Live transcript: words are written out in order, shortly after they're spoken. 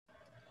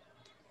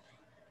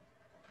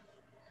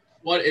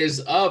What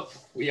is up?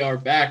 We are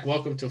back.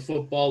 Welcome to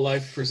Football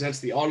Life Presents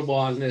the Audible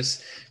on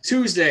this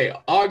Tuesday,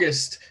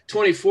 August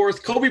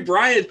 24th, Kobe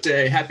Bryant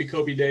Day. Happy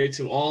Kobe Day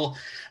to all.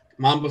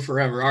 Mamba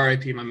forever.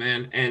 RIP, my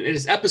man. And it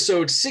is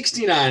episode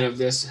 69 of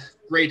this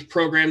great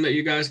program that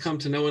you guys come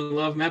to know and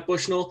love. Matt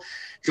Bushnell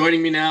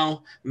joining me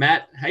now.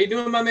 Matt, how you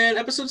doing, my man?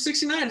 Episode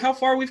 69. How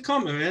far we've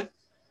come, my man.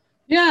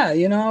 Yeah,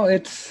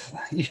 it's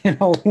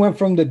went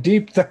from the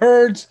deep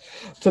thirds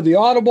to the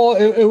audible.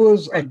 It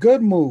was a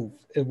good move.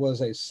 It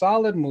was a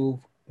solid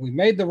move. We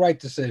made the right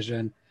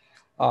decision.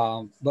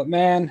 But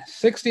man,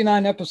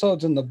 69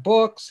 episodes in the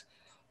books.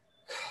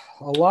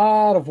 A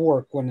lot of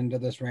work went into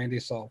this,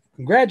 Randy. So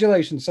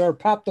congratulations, sir.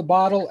 Pop the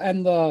bottle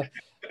and the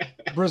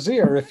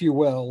brazier, if you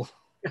will.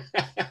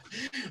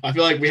 I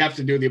feel like we have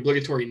to do the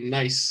obligatory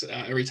nice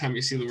every time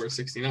you see the word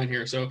 69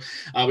 here. So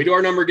we do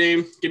our number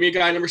game. Give me a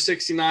guy number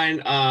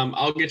 69.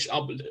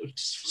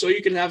 So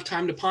you can have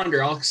time to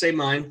ponder. I'll say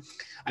mine.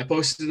 I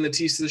posted in the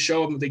tease of the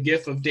show the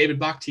gif of David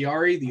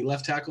Bakhtiari, the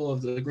left tackle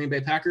of the Green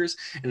Bay Packers,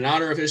 in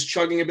honor of his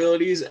chugging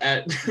abilities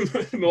at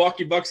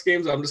Milwaukee Bucks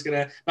games. I'm just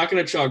not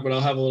gonna chug, but I'll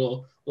have a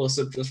little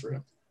sip just for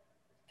him.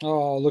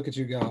 Oh, look at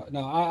you go.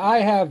 No, I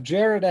have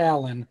Jared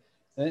Allen,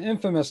 the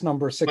infamous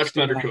number 69. Much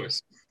better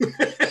choice.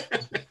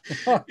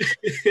 I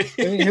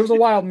mean, he was a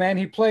wild man.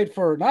 He played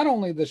for not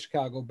only the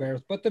Chicago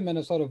Bears, but the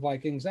Minnesota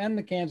Vikings and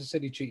the Kansas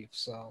City Chiefs.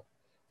 So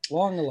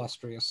long,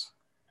 illustrious.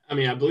 I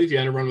mean, I believe he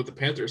had a run with the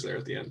Panthers there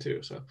at the end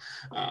too. So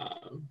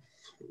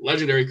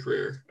legendary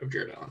career of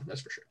Jared Allen,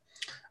 that's for sure.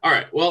 All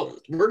right, well,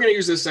 we're going to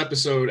use this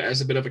episode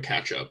as a bit of a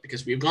catch-up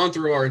because we've gone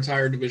through our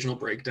entire divisional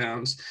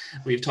breakdowns.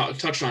 We've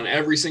touched on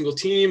every single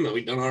team, and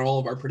we've done all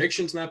of our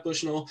predictions, Matt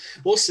Bushnell.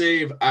 We'll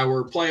save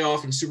our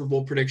playoff and Super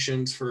Bowl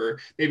predictions for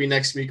maybe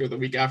next week or the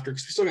week after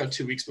because we still got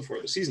 2 weeks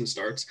before the season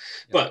starts.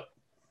 Yeah. But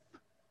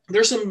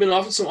there's some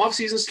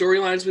off-season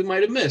storylines we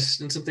might have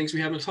missed and some things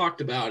we haven't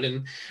talked about.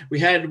 And we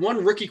had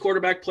one rookie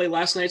quarterback play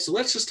last night. So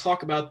let's just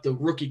talk about the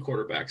rookie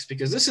quarterbacks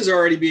because this is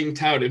already being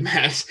touted,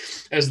 Matt,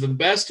 as the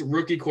best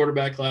rookie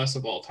quarterback class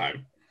of all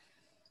time.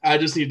 I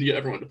just need to get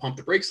everyone to pump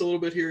the brakes a little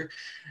bit here.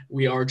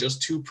 We are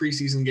just 2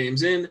 preseason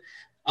games in.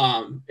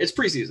 It's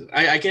preseason.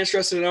 I can't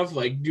stress it enough.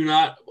 Like, do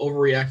not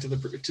overreact to the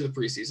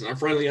preseason. Our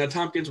friend Leon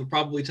Tompkins would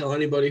probably tell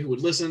anybody who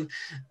would listen.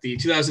 The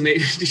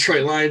 2008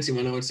 Detroit Lions, he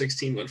went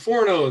 0-16, went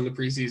 4-0 in the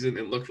preseason,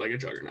 and looked like a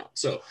juggernaut.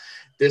 So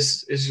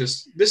this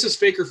is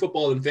faker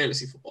football than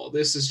fantasy football.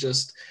 This is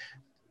just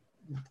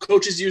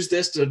coaches use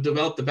this to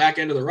develop the back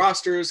end of the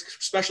rosters,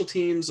 special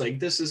teams. Like,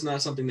 this is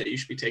not something that you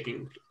should be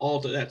taking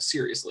all that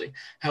seriously.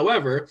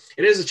 However,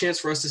 it is a chance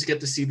for us to get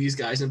to see these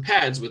guys in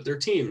pads with their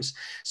teams.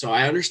 So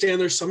I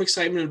understand there's some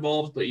excitement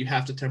involved, but you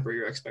have to temper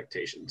your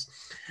expectations.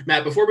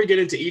 Matt, before we get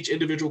into each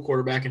individual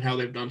quarterback and how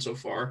they've done so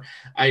far,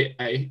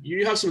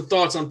 you have some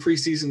thoughts on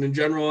preseason in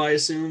general, I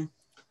assume?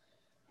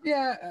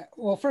 Yeah,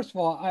 well, first of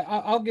all,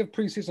 I'll give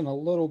preseason a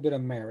little bit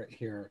of merit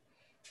here.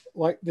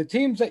 Like, the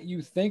teams that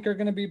you think are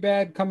going to be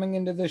bad coming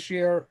into this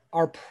year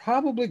are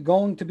probably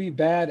going to be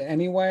bad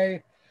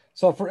anyway.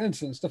 So, for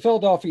instance, the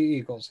Philadelphia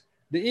Eagles.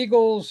 The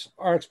Eagles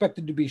are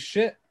expected to be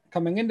shit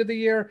coming into the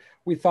year.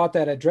 We thought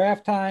that at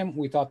draft time.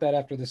 We thought that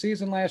after the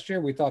season last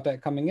year. We thought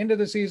that coming into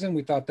the season.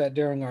 We thought that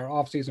during our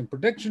offseason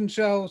prediction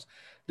shows.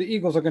 The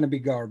Eagles are going to be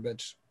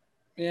garbage.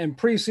 And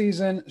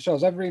preseason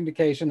shows every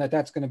indication that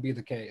that's going to be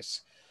the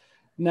case.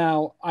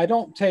 Now, I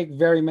don't take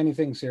very many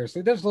things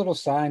seriously. There's little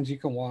signs you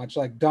can watch,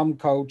 like dumb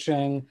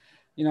coaching,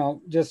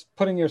 just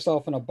putting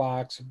yourself in a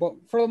box. But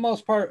for the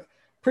most part,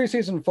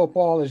 preseason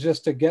football is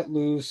just to get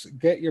loose,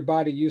 get your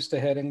body used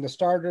to hitting. The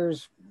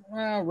starters,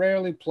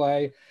 rarely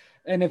play.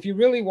 And if you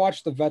really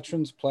watch the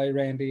veterans play,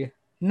 Randy,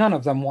 none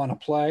of them want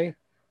to play.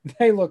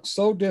 They look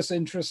so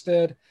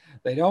disinterested.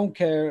 They don't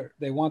care.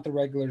 They want the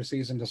regular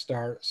season to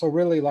start. So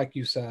really, like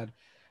you said,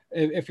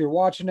 if you're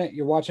watching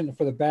it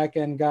for the back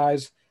end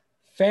guys.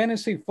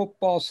 Fantasy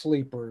football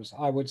sleepers,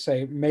 I would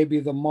say, maybe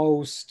the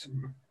most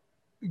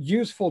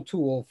useful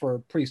tool for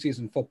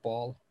preseason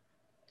football.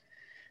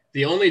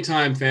 The only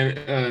time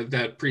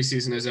that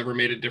preseason has ever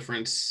made a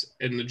difference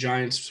in the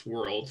Giants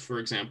world, for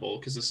example,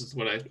 because this is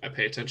what I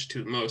pay attention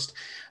to the most,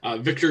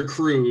 Victor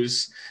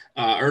Cruz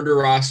earned a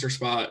roster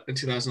spot in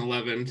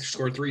 2011,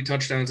 scored 3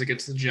 touchdowns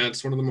against the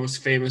Jets, one of the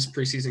most famous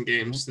preseason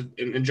games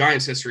in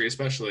Giants history,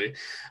 especially.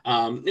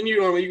 And you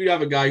could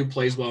have a guy who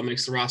plays well,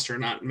 makes the roster,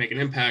 and not make an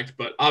impact,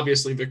 but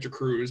obviously Victor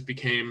Cruz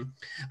became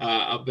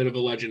a bit of a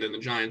legend in the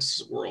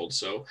Giants world.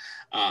 So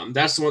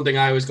that's the one thing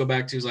I always go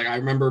back to is, like, I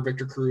remember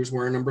Victor Cruz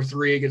wearing number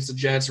 3 against the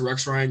Jets,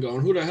 Rex Ryan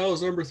going, who the hell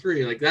is number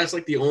 3? Like, that's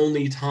like the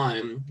only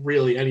time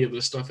really any of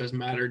this stuff has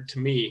mattered to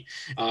me,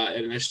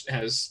 and it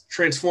has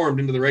transformed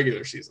into the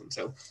regular season.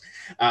 So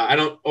I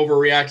don't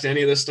overreact to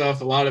any of this stuff.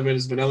 A lot of it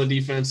is vanilla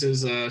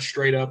defenses,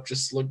 straight up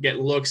just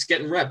getting looks,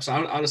 getting reps.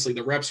 Honestly,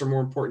 the reps are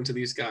more important to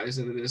these guys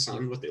than it is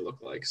on what they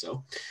look like.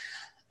 So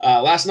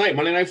last night,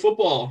 Monday Night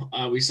Football,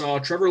 we saw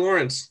Trevor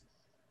Lawrence,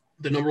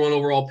 the number 1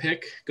 overall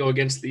pick, go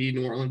against the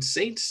New Orleans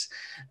Saints.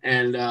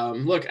 And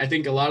look, I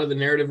think a lot of the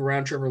narrative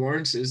around Trevor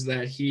Lawrence is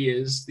that he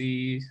is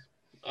the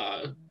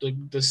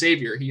the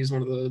savior. He is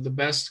one of the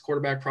best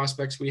quarterback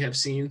prospects we have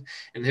seen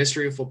in the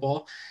history of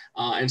football.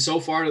 And so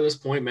far to this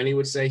point, many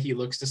would say he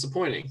looks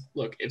disappointing.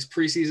 Look, it's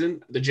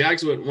preseason. The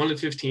Jags went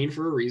 1-15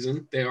 for a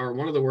reason. They are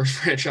one of the worst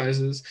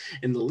franchises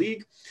in the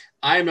league.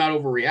 I am not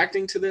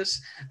overreacting to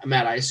this,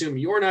 Matt. I assume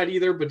you're not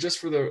either, but just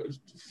for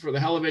the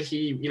hell of it,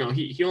 he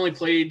only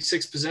played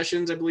 6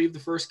 possessions, I believe, the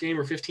first game,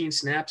 or 15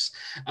 snaps.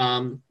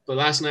 But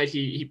last night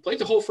he played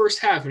the whole first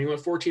half, and he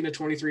went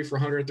 14-23 for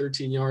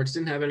 113 yards.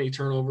 Didn't have any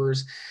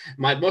turnovers.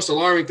 My most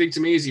alarming thing to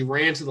me is he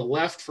ran to the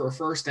left for a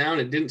first down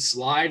and didn't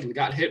slide and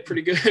got hit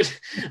pretty good.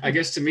 I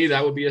guess to me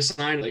that would be a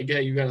sign like,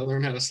 hey, you got to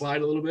learn how to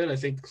slide a little bit. I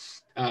think.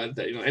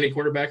 That any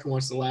quarterback who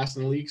wants to last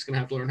in the league is going to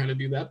have to learn how to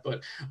do that.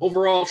 But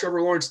overall,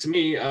 Trevor Lawrence to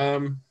me,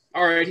 all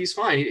right, he's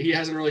fine. He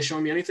hasn't really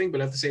shown me anything,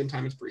 but at the same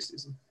time, it's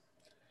preseason.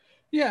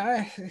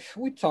 Yeah,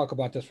 we talk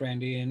about this,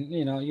 Randy, and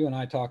you and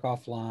I talk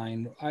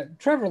offline.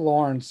 Trevor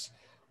Lawrence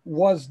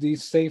was the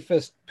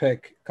safest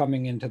pick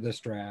coming into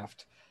this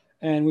draft,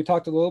 and we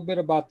talked a little bit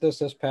about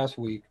this past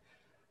week.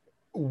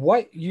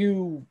 What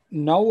you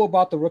know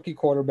about the rookie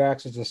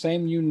quarterbacks is the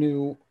same you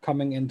knew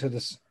coming into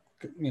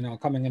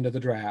the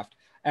draft.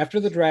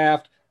 After the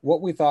draft, what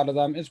we thought of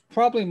them is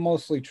probably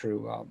mostly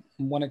true.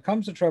 When it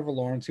comes to Trevor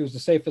Lawrence, he was the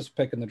safest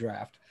pick in the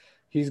draft.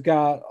 He's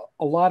got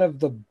a lot of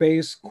the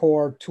base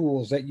core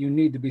tools that you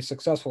need to be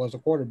successful as a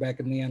quarterback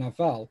in the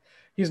NFL.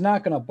 He's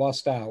not going to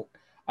bust out.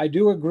 I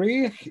do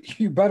agree.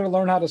 You better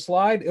learn how to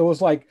slide. It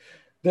was like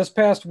this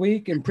past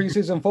week in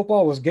preseason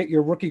football was get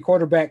your rookie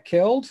quarterback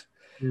killed.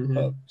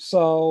 Mm-hmm.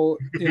 So,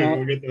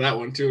 we'll get to that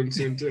one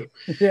soon too.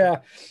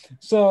 Yeah.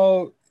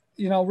 So,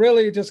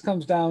 really it just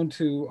comes down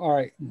to, all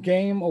right,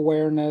 game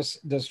awareness.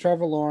 Does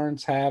Trevor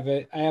Lawrence have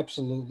it?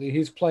 Absolutely.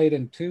 He's played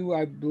in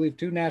 2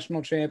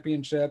 national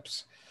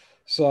championships.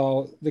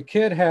 So the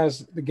kid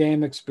has the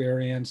game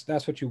experience.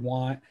 That's what you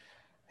want.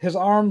 His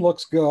arm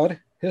looks good.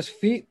 His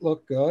feet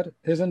look good.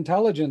 His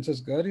intelligence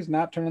is good. He's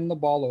not turning the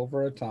ball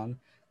over a ton.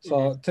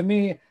 So to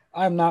me,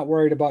 I'm not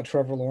worried about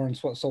Trevor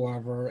Lawrence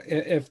whatsoever.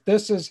 If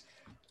this is,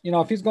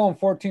 if he's going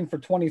 14 for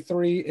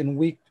 23 in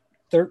week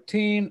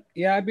 13,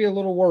 yeah, I'd be a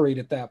little worried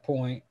at that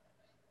point.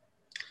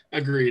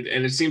 Agreed.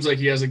 And it seems like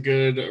he has a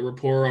good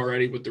rapport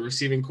already with the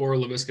receiving core,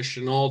 Laviska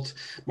Shenault,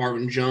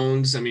 Marvin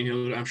Jones. I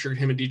mean, I'm sure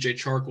him and DJ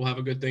Chark will have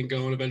a good thing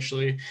going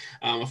eventually.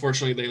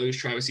 Unfortunately, they lose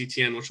Travis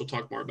Etienne, which we'll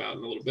talk more about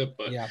in a little bit.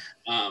 But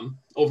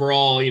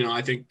overall,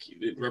 I think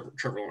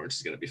Trevor Lawrence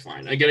is going to be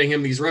fine. And getting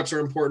him these reps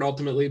are important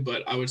ultimately,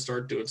 but I would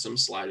start doing some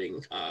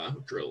sliding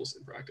drills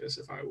in practice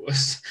if I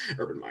was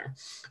Urban Meyer.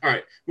 All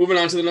right, moving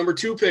on to the number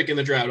 2 pick in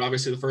the draft.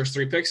 Obviously, the first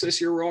 3 picks this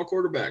year were all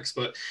quarterbacks,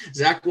 but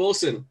Zach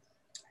Wilson.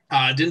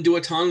 Didn't do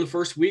a ton the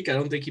first week. I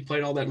don't think he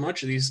played all that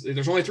much.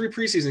 There's only 3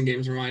 preseason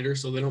games, reminder,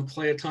 so they don't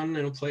play a ton.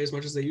 They don't play as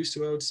much as they used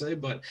to, I would say.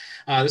 But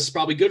this is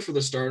probably good for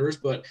the starters.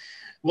 But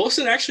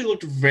Wilson actually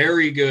looked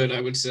very good, I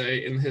would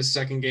say, in his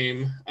second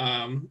game.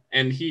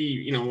 And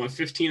he, went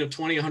 15 of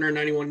 20,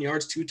 191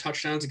 yards, 2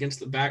 touchdowns against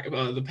the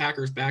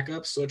Packers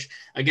backups, which,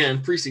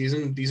 again,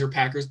 preseason, these are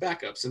Packers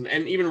backups.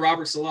 And even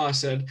Robert Saleh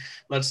said,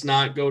 let's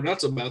not go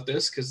nuts about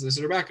this because this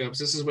is our backups.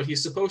 This is what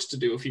he's supposed to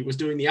do. If he was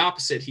doing the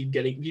opposite, he'd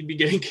be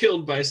getting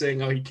killed by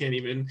saying, oh, he can't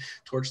even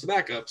torch the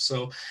backups.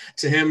 So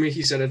to him,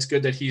 he said it's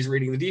good that he's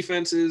reading the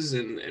defenses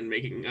and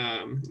making,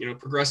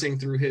 progressing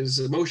through his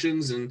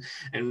emotions and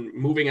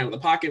moving out of the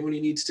pocket when he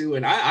needs to.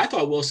 And I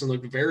thought Wilson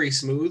looked very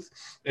smooth,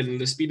 and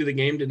the speed of the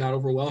game did not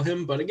overwhelm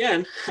him. But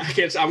again, I'm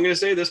going to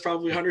say this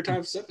probably 100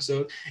 times this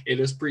episode. It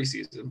is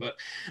preseason. But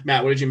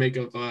Matt, what did you make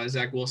of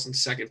Zach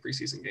Wilson's second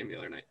preseason game the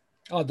other night?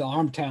 Oh, the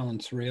arm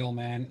talent's real,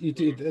 man.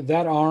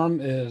 That arm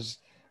is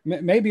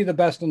maybe the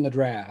best in the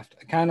draft.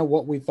 Kind of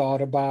what we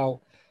thought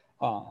about.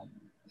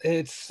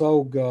 It's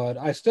so good.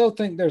 I still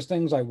think there's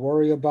things I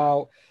worry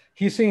about.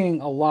 He's seeing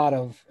a lot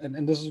of,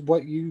 and this is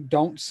what you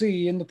don't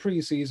see in the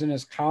preseason,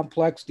 is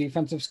complex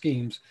defensive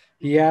schemes.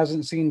 He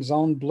hasn't seen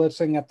zone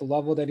blitzing at the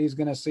level that he's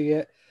going to see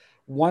it.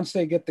 Once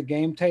they get the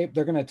game tape,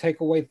 they're going to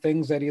take away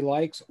things that he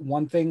likes.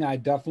 One thing I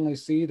definitely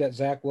see that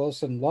Zach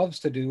Wilson loves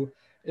to do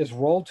is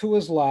roll to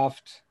his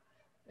left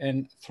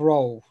and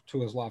throw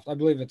to his left. I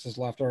believe it's his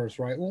left or his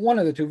right. Well, one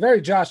of the two.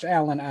 Very Josh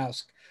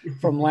Allen-esque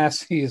from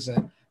last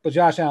season. But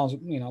Josh Allen's,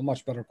 a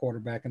much better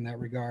quarterback in that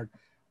regard.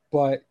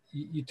 But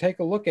you take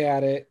a look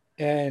at it,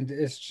 and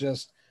it's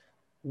just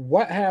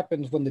what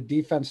happens when the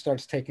defense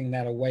starts taking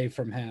that away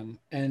from him,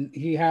 and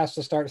he has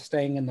to start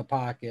staying in the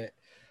pocket.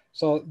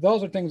 So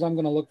those are things I'm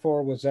going to look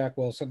for with Zach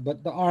Wilson.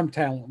 But the arm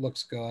talent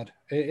looks good.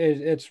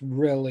 It's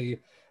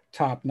really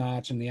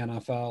top-notch in the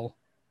NFL.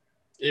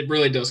 It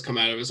really does come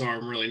out of his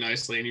arm really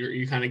nicely, and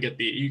you kind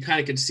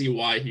of can see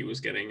why he was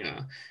getting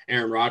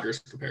Aaron Rodgers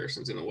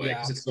comparisons in a way,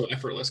 because it's so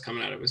effortless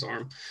coming out of his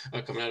arm,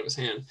 coming out of his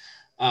hand.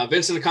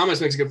 Vince in the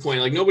comments makes a good point.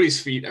 Like, nobody's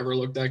feet ever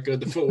look that good.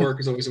 The footwork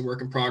is always a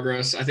work in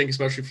progress. I think,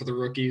 especially for the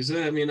rookies.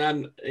 I mean,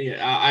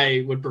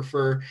 I would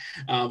prefer,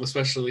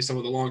 especially some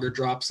of the longer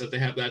drops, that they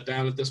have that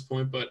down at this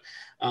point. But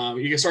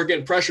you can start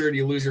getting pressured,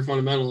 you lose your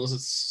fundamentals.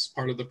 It's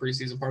part of the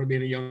preseason, part of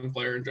being a young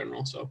player in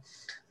general. So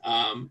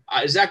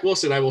Zach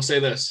Wilson, I will say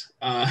this.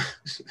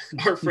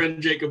 Our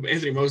friend Jacob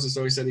Anthony Moses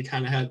always said he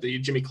kind of had the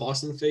Jimmy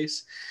Clausen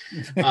face.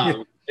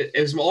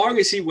 As long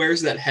as he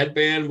wears that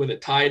headband with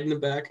it tied in the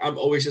back, I'm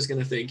always just going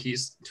to think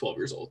he's 12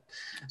 years old.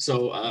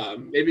 So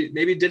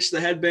maybe ditch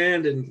the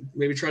headband and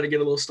maybe try to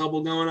get a little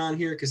stubble going on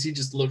here because he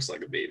just looks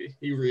like a baby.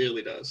 He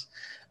really does.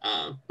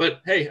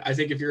 But, hey, I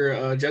think if you're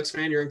a Jets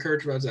fan, you're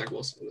encouraged about Zach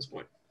Wilson at this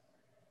point.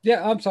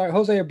 Yeah, I'm sorry.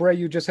 Jose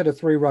Abreu just hit a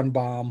 3-run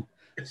bomb.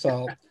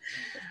 So,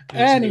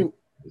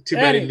 too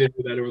bad he didn't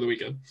do that over the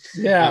weekend.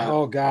 Yeah.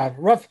 Oh God,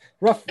 rough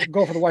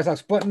go for the White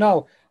Sox. But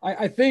no,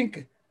 I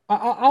think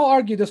I'll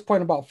argue this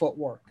point about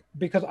footwork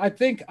because I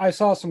think I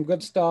saw some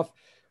good stuff,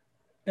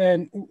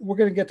 and we're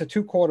going to get to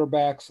 2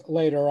 quarterbacks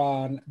later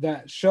on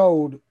that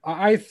showed,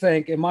 I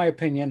think, in my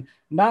opinion,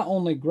 not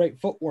only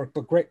great footwork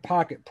but great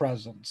pocket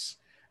presence.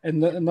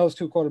 And those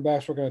 2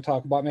 quarterbacks we're going to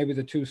talk about, maybe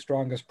the 2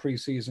 strongest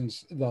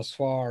preseasons thus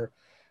far.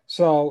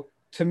 So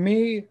to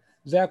me,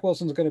 Zach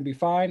Wilson's going to be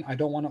fine. I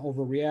don't want to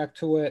overreact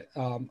to it,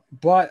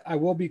 but I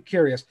will be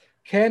curious.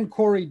 Can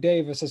Corey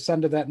Davis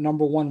ascend to that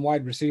number 1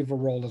 wide receiver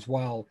role as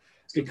well?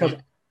 Because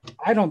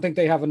I don't think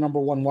they have a number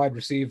 1 wide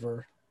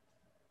receiver.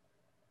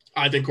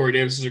 I think Corey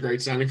Davis is a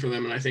great signing for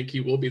them, and I think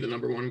he will be the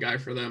number 1 guy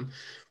for them.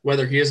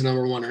 Whether he is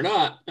number 1 or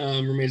not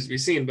remains to be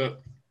seen,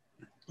 but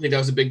I think that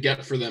was a big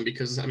get for them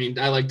because, I mean,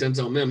 I like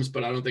Denzel Mims,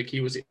 but I don't think he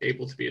was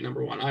able to be a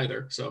number 1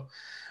 either. So,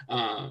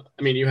 I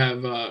mean, you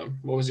have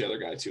what was the other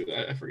guy too?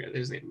 I forget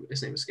his name.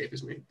 His name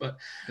escapes me, but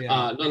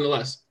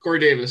nonetheless, Corey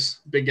Davis,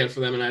 big get for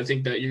them, and I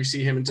think that you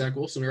see him and Zach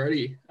Wilson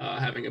already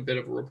having a bit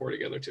of a rapport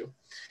together too.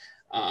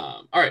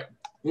 All right,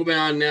 moving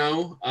on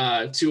now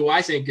to who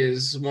I think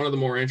is one of the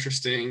more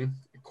interesting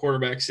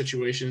quarterback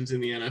situations in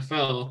the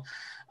NFL.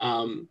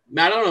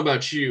 Matt, I don't know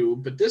about you,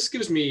 but this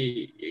gives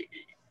me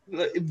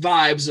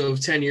vibes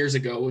of 10 years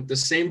ago with the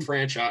same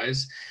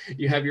franchise.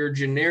 You have your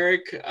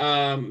generic,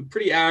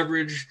 pretty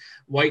average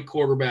white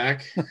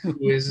quarterback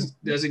who is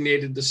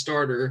designated the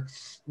starter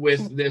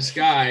with this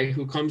guy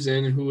who comes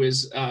in who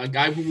is a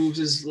guy who moves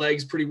his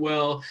legs pretty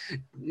well,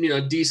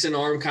 decent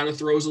arm, kind of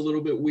throws a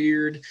little bit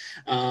weird,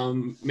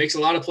 makes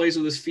a lot of plays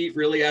with his feet,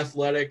 really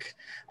athletic.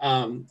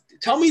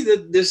 Tell me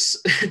that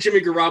this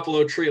Jimmy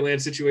Garoppolo, Trey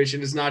Lance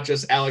situation is not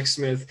just Alex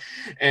Smith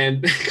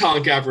and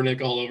Colin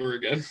Kaepernick all over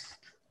again.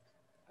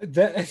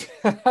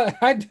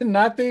 I did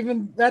not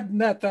even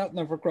that thought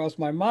never crossed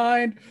my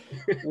mind.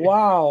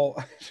 Wow.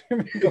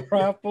 Jimmy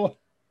Garoppolo.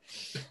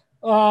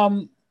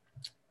 All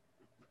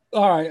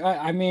right.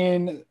 I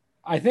mean,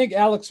 I think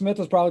Alex Smith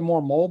is probably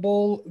more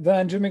mobile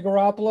than Jimmy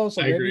Garoppolo.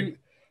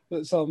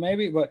 So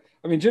maybe, but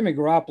I mean, Jimmy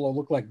Garoppolo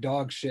looked like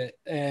dog shit.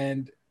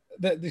 And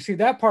you see,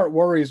 that part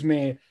worries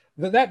me.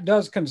 That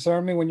does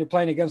concern me when you're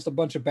playing against a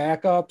bunch of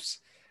backups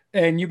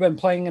and you've been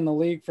playing in the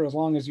league for as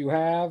long as you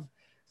have.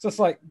 It's just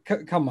like,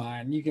 come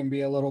on, you can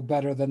be a little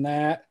better than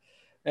that.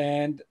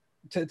 And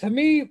to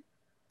me,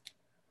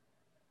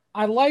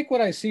 I like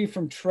what I see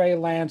from Trey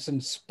Lance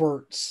in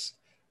spurts.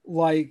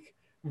 Like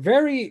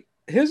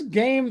his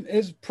game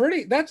is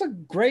pretty, that's a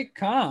great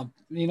comp.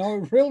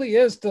 It really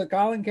is to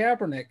Colin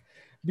Kaepernick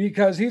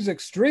because he's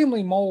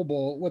extremely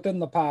mobile within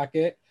the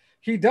pocket.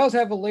 He does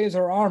have a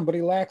laser arm, but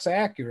he lacks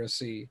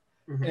accuracy.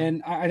 Mm-hmm.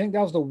 And I think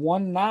that was the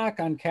one knock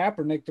on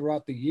Kaepernick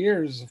throughout the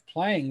years of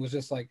playing was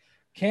just like,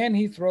 can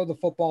he throw the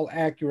football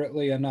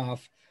accurately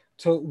enough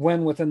to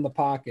win within the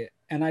pocket?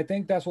 And I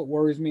think that's what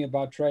worries me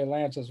about Trey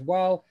Lance as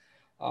well.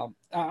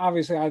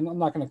 Obviously, I'm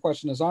not going to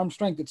question his arm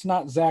strength. It's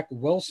not Zach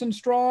Wilson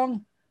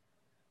strong,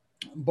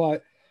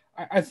 but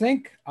I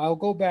think I'll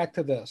go back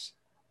to this.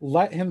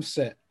 Let him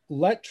sit.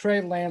 Let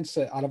Trey Lance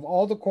sit. Out of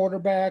all the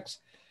quarterbacks,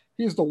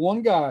 he's the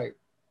one guy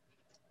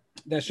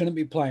that shouldn't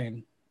be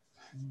playing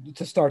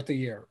to start the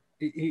year.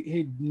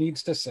 He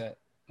needs to sit,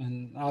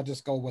 and I'll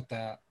just go with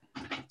that.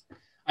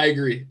 I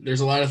agree.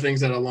 There's a lot of things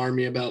that alarm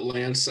me about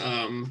Lance.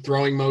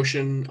 Throwing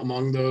motion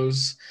among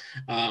those,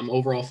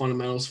 overall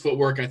fundamentals.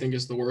 Footwork, I think,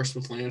 is the worst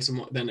with Lance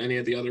than any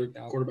of the other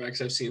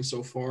quarterbacks I've seen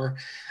so far.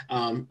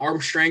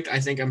 Arm strength, I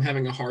think I'm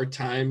having a hard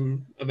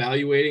time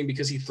evaluating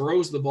because he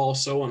throws the ball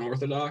so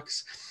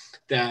unorthodox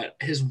that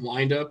his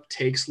windup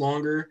takes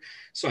longer.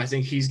 So I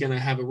think he's going to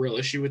have a real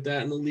issue with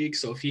that in the league.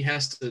 So if he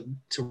has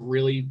to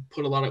really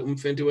put a lot of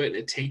oomph into it and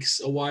it takes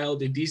a while,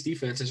 these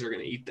defenses are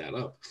going to eat that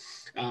up.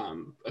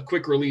 A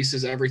quick release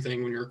is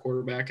everything when you're a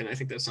quarterback, and I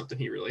think that's something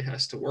he really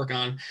has to work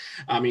on.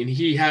 I mean,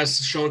 he has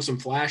shown some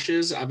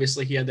flashes.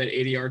 Obviously, he had that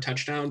 80-yard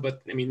touchdown,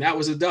 but, I mean, that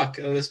was a duck.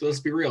 Let's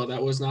be real.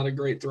 That was not a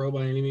great throw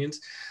by any means.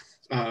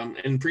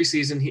 In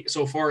preseason,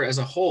 so far as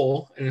a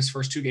whole, in his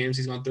first 2 games,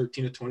 he's gone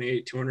 13 of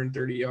 28,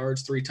 230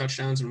 yards, 3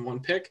 touchdowns, and 1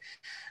 pick.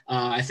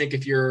 I think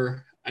if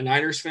you're a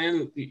Niners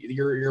fan,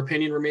 your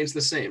opinion remains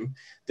the same.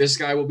 This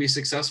guy will be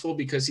successful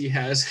because he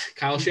has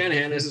Kyle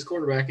Shanahan as his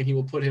quarterback, and he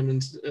will put him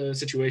in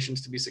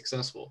situations to be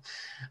successful.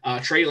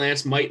 Trey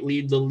Lance might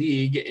lead the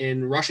league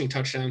in rushing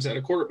touchdowns at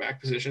a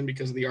quarterback position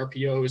because of the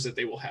RPOs that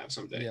they will have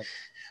someday.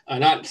 Yep.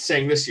 Not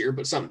saying this year,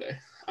 but someday.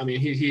 I mean,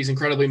 he's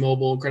incredibly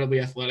mobile, incredibly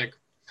athletic.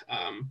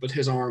 But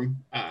his arm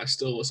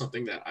still is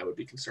something that I would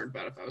be concerned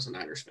about if I was a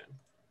Niners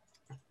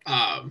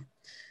fan.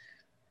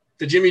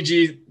 the Jimmy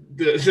G,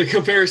 the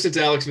comparison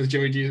to Alex Smith,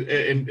 Jimmy G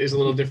is a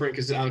little different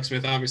because Alex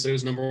Smith obviously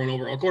was number 1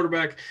 overall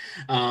quarterback,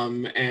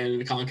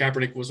 and Colin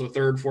Kaepernick was a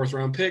 3rd, 4th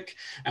round pick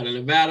out of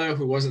Nevada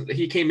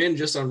he came in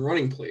just on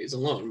running plays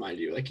alone, mind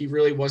you. Like he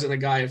really wasn't a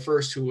guy at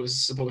first who was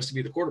supposed to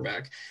be the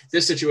quarterback.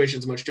 This situation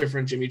is much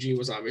different. Jimmy G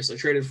was obviously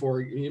traded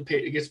for,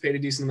 he gets paid a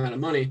decent amount of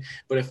money,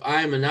 but if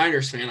I'm a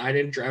Niners fan, I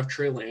didn't draft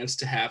Trey Lance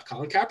to have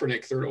Colin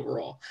Kaepernick 3rd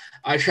overall.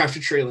 I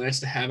drafted Trey Lance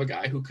to have a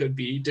guy who could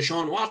be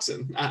Deshaun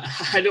Watson.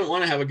 I don't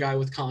want to have a guy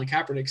with Colin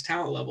Kaepernick's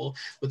talent level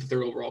with the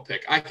 3rd overall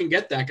pick. I can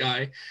get that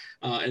guy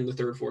in the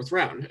 3rd, 4th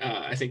round.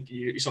 I think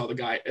you saw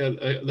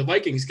the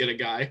Vikings get a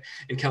guy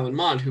in Kellen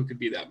Mond who could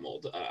be that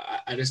mold.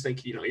 I just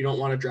think, you don't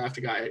want to draft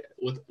a guy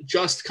with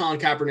just Colin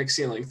Kaepernick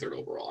ceiling 3rd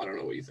overall. I don't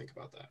know what you think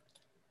about that.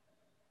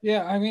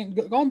 Yeah, I mean,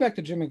 going back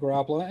to Jimmy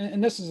Garoppolo,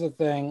 and this is the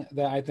thing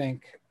that I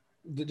think,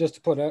 just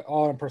to put it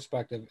all in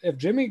perspective, if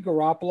Jimmy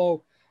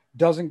Garoppolo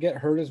doesn't get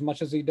hurt as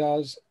much as he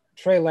does,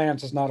 Trey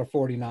Lance is not a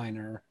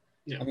 49er.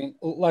 Yeah. I mean,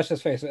 let's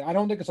just face it. I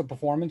don't think it's a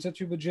performance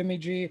issue with Jimmy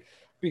G,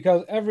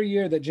 because every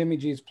year that Jimmy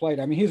G's played,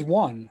 I mean, he's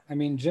won. I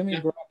mean, Jimmy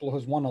Garoppolo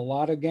has won a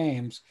lot of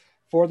games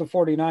for the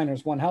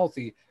 49ers when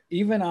healthy,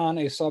 even on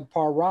a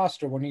subpar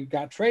roster when he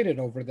got traded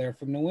over there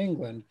from New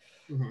England.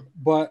 Mm-hmm.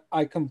 But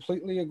I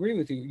completely agree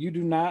with you. You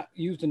do not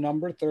use the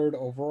number 3rd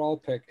overall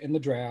pick in the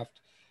draft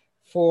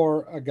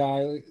for a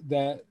guy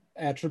that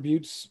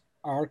attributes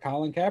are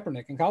Colin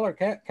Kaepernick. And Colin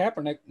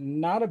Kaepernick,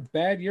 not a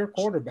bad year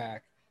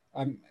quarterback.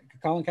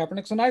 Colin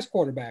Kaepernick's a nice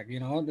quarterback.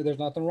 There's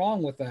nothing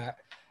wrong with that.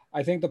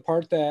 I think the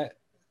part that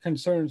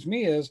concerns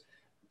me is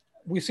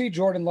we see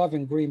Jordan Love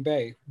in Green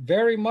Bay,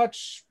 very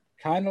much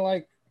kind of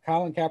like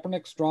Colin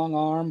Kaepernick, strong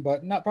arm,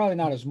 but probably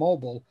not as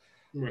mobile.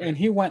 Right. And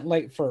he went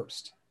late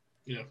first.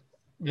 Yeah.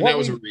 And that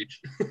was a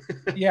reach.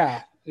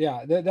 Yeah.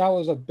 That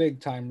was a big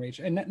time reach.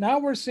 And now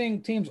we're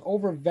seeing teams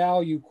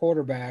overvalue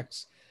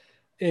quarterbacks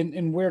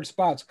in weird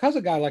spots because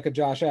a guy like a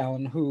Josh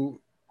Allen, who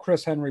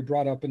Chris Henry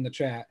brought up in the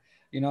chat.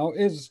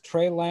 Is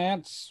Trey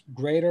Lance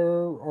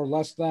greater or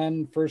less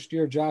than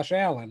first-year Josh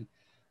Allen?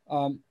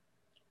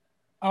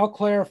 I'll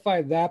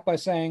clarify that by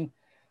saying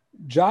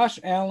Josh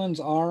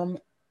Allen's arm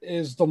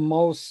is the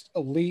most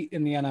elite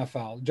in the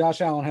NFL.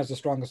 Josh Allen has the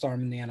strongest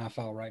arm in the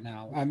NFL right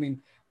now. I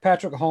mean,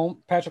 Patrick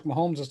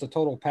Mahomes is the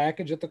total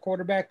package at the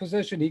quarterback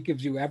position. He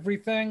gives you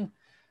everything,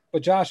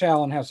 but Josh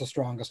Allen has the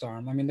strongest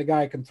arm. I mean, the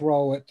guy can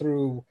throw it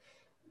through,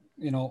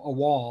 a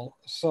wall.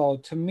 So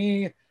to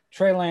me,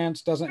 Trey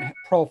Lance doesn't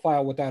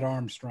profile with that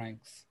arm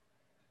strength.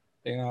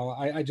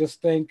 I just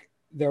think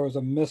there was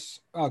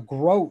a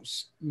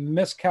gross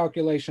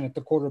miscalculation at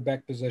the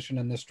quarterback position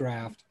in this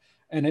draft,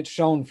 and it's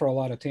shown for a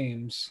lot of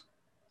teams.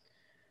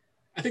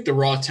 I think the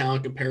raw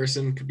talent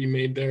comparison could be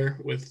made there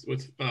with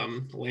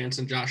Lance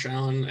and Josh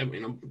Allen.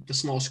 The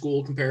small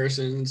school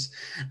comparisons,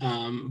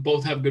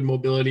 both have good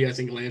mobility. I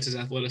think Lance's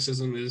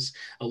athleticism is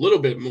a little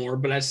bit more,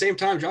 but at the same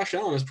time, Josh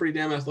Allen is pretty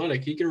damn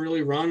athletic. He can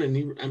really run, and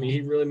he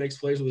really makes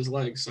plays with his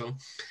legs. So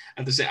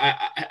at the same,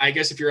 I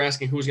guess if you're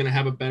asking if Lance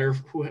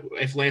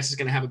is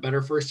going to have a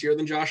better first year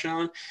than Josh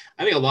Allen,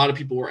 I think a lot of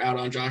people were out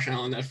on Josh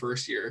Allen that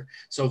first year.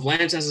 So if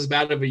Lance has as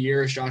bad of a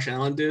year as Josh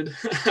Allen did,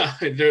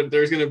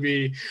 there's going to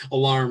be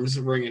alarms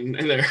ringing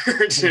in there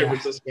in San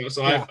Francisco.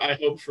 So I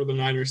hope for the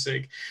Niners'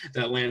 sake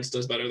that Lance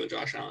does better than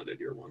Josh Allen did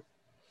year 1.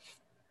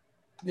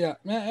 Yeah,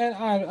 and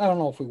I don't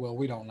know if we will.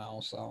 We don't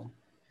know. So.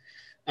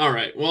 All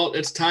right. Well,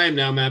 it's time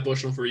now, Matt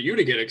Bushnell, for you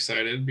to get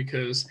excited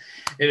because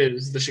it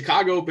is the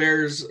Chicago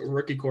Bears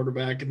rookie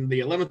quarterback and the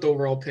 11th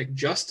overall pick,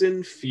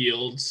 Justin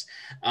Fields,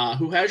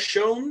 who has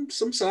shown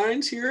some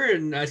signs here,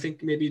 and I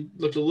think maybe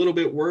looked a little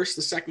bit worse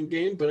the second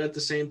game, but at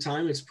the same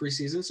time, it's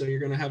preseason, so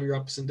you're going to have your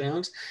ups and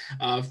downs.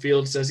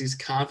 Fields says he's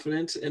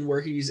confident in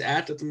where he's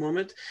at the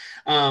moment.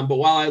 But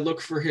while I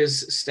look for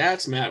his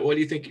stats, Matt, what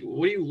do you think?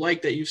 What do you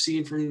like that you've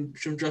seen from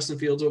Justin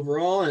Fields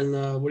overall,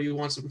 and what do you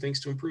want some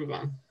things to improve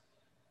on?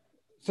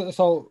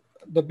 So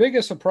the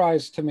biggest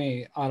surprise to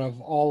me out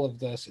of all of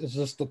this is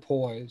just the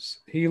poise.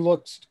 He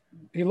looks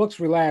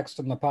relaxed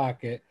in the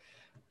pocket,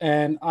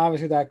 and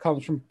obviously that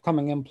comes from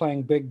coming in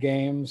playing big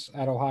games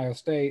at Ohio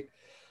State.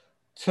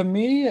 To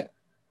me,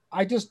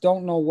 I just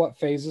don't know what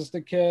phases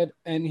the kid,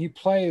 and he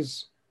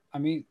plays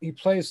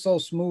so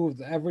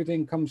smooth.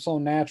 Everything comes so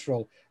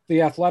natural.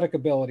 The athletic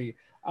ability.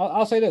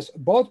 I'll say this: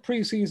 both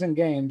preseason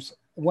games,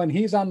 when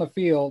he's on the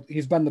field,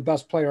 he's been the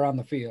best player on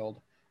the field,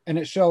 and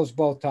it shows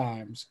both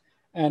times.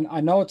 And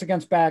I know it's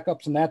against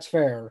backups, and that's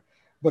fair.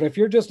 But if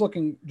you're just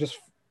looking just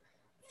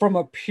from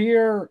a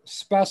pure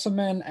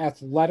specimen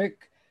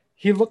athletic,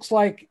 he looks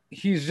like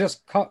he's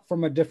just cut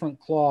from a different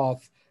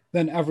cloth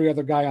than every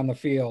other guy on the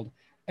field.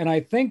 And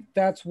I think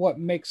that's what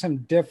makes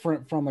him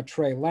different from a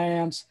Trey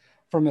Lance,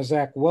 from a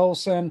Zach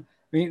Wilson.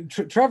 I mean,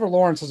 Trevor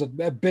Lawrence is a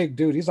big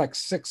dude. He's like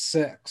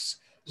 6'6",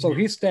 so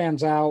he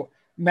stands out.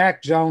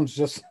 Mac Jones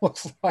just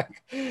looks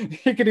like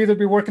he could either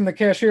be working the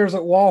cashiers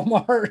at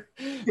Walmart,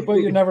 but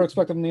you never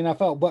expect him in the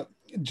NFL. But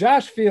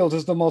Josh Fields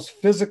is the most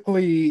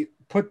physically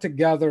put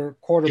together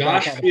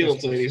quarterback. Josh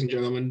Fields, ladies and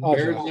gentlemen.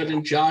 Bears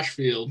legend Josh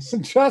Fields.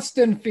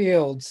 Justin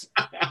Fields.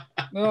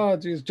 Oh,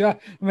 geez. I'm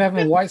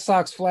having White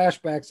Sox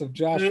flashbacks of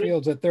Josh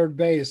Fields at third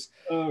base.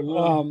 Oh,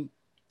 no.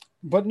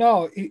 But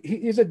no,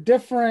 he's a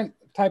different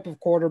type of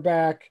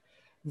quarterback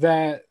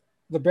that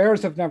the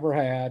Bears have never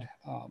had.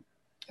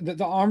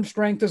 The arm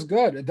strength is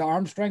good. The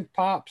arm strength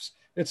pops.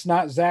 It's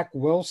not Zach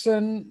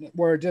Wilson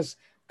where it just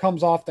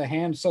comes off the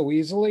hand so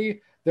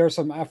easily. There's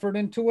some effort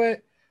into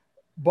it,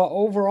 but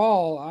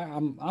overall,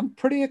 I'm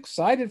pretty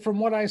excited from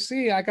what I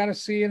see. I got to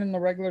see it in the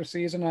regular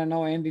season. I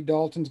know Andy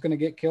Dalton's going to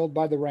get killed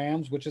by the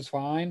Rams, which is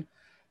fine.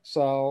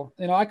 So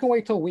I can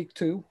wait till week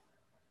 2.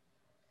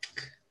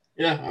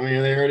 Yeah, I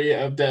mean, they already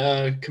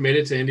have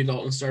committed to Andy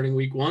Dalton starting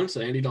week 1,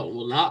 so Andy Dalton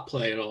will not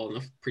play at all in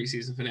the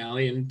preseason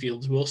finale, and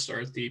Fields will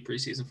start the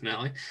preseason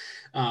finale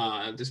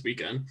this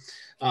weekend.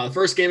 The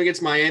first game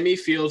against Miami,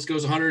 Fields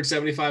goes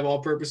 175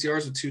 all-purpose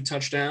yards with 2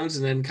 touchdowns,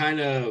 and then kind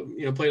of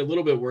played a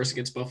little bit worse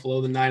against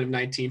Buffalo, the 9 of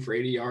 19 for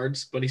 80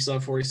 yards, but he still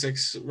had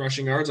 46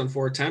 rushing yards on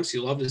 4 attempts.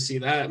 You love to see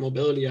that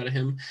mobility out of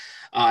him.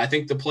 I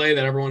think the play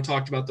that everyone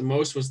talked about the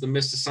most was the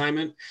missed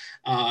assignment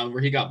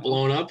where he got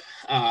blown up.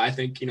 I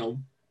think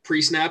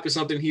pre-snap is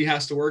something he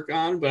has to work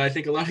on, but I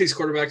think a lot of these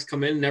quarterbacks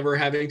come in never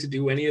having to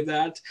do any of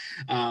that.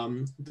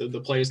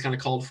 The play is kind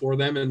of called for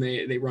them, and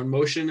they run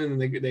motion, and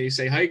they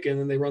say hike, and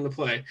then they run the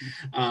play.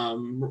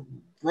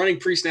 Running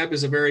pre-snap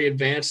is a very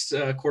advanced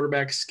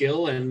quarterback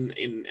skill,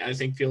 and I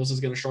think Fields is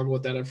going to struggle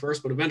with that at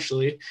first, but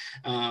eventually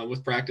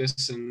with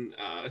practice and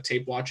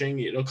tape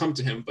watching, it'll come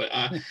to him. But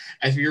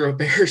if you're a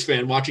Bears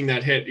fan watching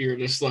that hit, you're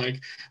just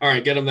like, all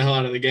right, get him the hell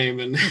out of the game,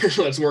 and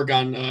let's work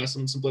on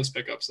some blitz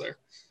pickups there.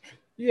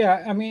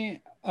 Yeah, I mean,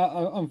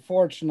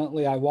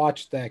 unfortunately, I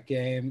watched that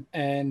game,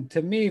 and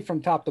to me,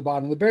 from top to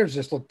bottom, the Bears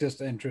just looked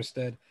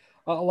disinterested.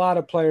 A lot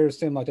of players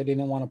seemed like they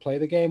didn't want to play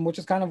the game, which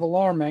is kind of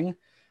alarming.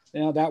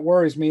 That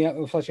worries me,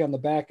 especially on the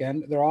back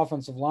end. Their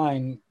offensive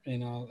line,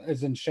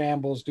 is in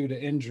shambles due to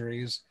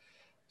injuries.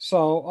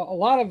 So a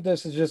lot of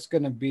this is just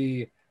going to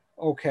be,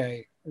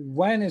 okay,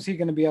 when is he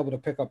going to be able to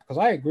pick up? Because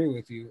I agree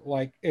with you.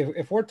 Like,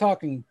 if we're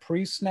talking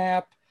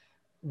pre-snap,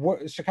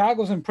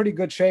 Chicago's in pretty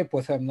good shape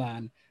with him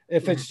then.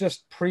 If it's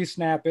just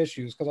pre-snap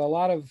issues, because a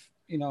lot of,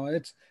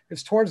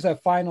 it's towards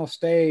that final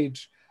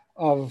stage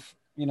of,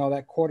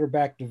 that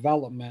quarterback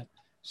development.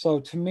 So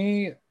to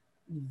me,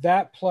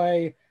 that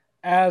play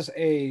as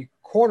a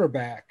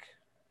quarterback,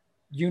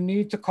 you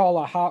need to call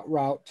a hot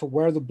route to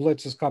where the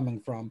blitz is coming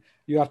from.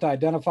 You have to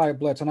identify a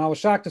blitz. And I was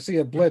shocked to see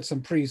a blitz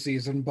in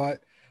preseason,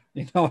 but,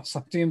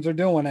 some teams are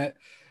doing it.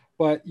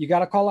 But you got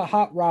to call a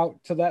hot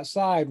route to that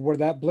side where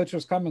that blitzer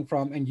is coming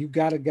from, and you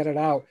got to get it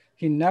out.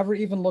 He never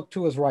even looked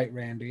to his right,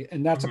 Randy,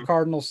 and that's a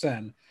cardinal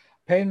sin.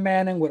 Peyton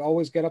Manning would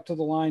always get up to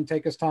the line,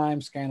 take his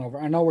time, scan over.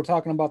 I know we're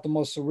talking about the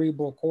most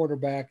cerebral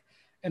quarterback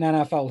in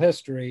NFL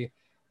history,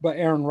 but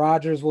Aaron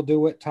Rodgers will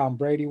do it. Tom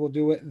Brady will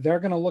do it.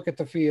 They're going to look at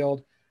the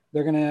field.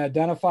 They're going to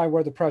identify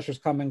where the pressure's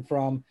coming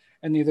from,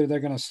 and either they're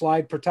going to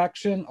slide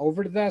protection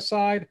over to that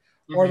side,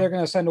 or they're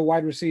going to send a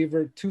wide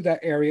receiver to that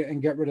area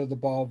and get rid of the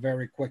ball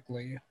very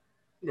quickly.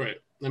 Right.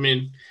 I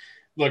mean,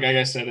 look, like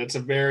I said, it's a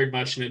very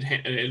much an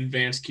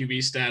advanced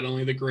QB stat.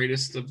 Only the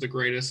greatest of the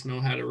greatest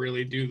know how to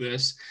really do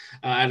this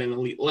at an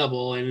elite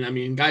level. And I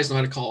mean, guys know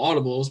how to call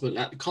audibles, but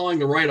not calling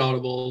the right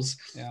audibles,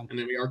 and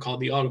then we are called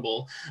the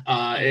audible,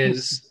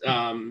 is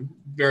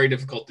very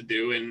difficult to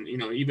do. And,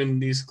 even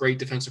these great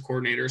defensive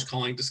coordinators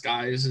calling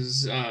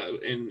disguises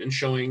and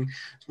showing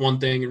one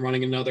thing and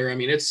running another. I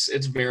mean, it's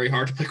very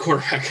hard to play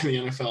quarterback in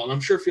the NFL. And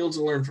I'm sure Fields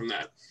will learn from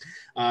that.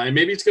 And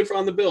maybe it's good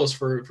on the Bills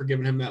for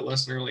giving him that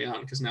lesson early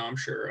on, because now I'm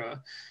sure,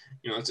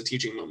 it's a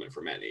teaching moment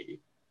for Matt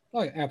Nagy.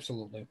 Oh, yeah,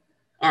 absolutely.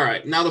 All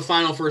right, now the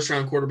final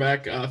first-round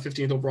quarterback,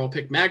 15th overall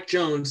pick, Mac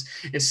Jones.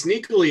 And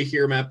sneakily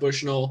here, Matt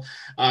Bushnell,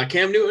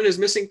 Cam Newton is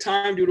missing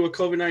time due to a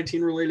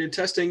COVID-19 related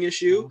testing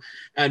issue.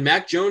 And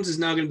Mac Jones is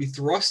now going to be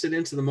thrusted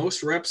into the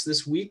most reps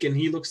this week, and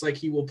he looks like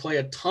he will play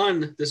a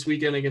ton this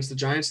weekend against the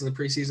Giants in the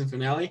preseason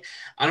finale.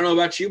 I don't know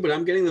about you, but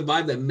I'm getting the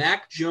vibe that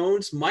Mac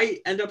Jones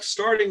might end up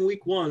starting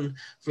week 1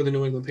 for the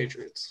New England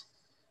Patriots.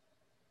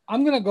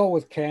 I'm going to go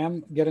with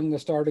Cam getting the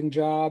starting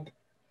job.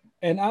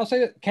 And I'll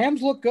say that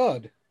Cam's looked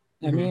good.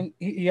 I mean,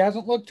 he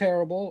hasn't looked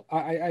terrible.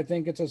 I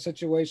think it's a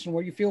situation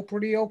where you feel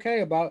pretty okay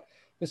about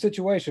the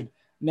situation.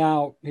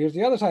 Now, here's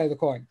the other side of the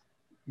coin.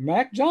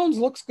 Mac Jones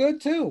looks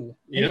good too.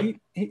 Yep.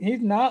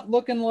 He's not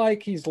looking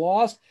like he's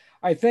lost.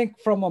 I think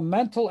from a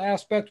mental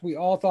aspect, we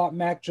all thought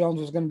Mac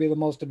Jones was going to be the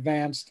most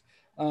advanced,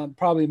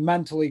 probably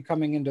mentally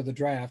coming into the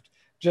draft,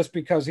 just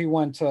because he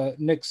went to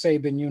Nick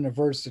Saban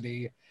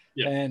University.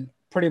 Yep. And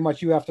pretty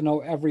much you have to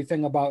know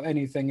everything about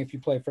anything if you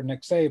play for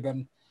Nick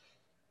Saban.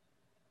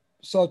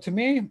 So to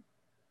me,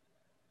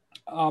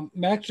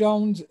 Mac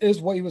Jones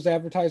is what he was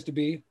advertised to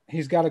be.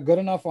 He's got a good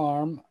enough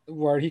arm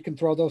where he can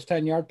throw those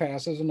 10-yard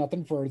passes and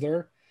nothing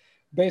further.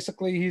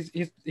 Basically,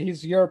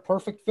 he's your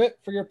perfect fit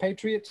for your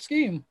Patriot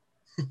scheme.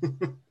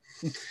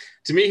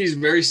 To me, he's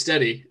very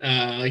steady.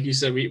 Like you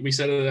said, we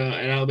said it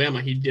at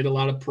Alabama. He did a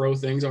lot of pro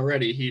things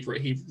already.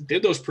 He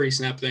did those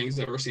pre-snap things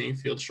that we're seeing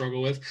Fields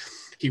struggle with.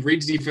 He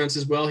reads defense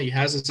as well. He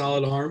has a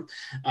solid arm.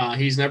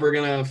 He's never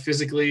going to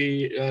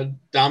physically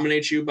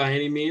dominate you by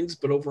any means,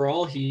 but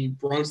overall, he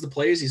runs the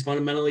plays. He's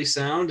fundamentally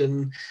sound,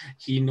 and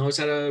he knows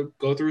how to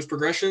go through his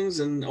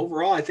progressions. And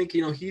overall, I think,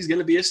 he's going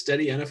to be a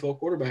steady NFL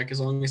quarterback as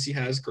long as he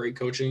has great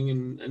coaching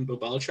and Bill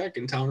Belichick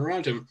and talent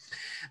around him.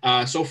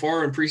 So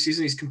far in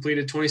preseason, he's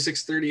completed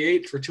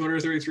 26-38 for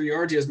 233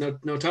 yards. He has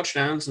no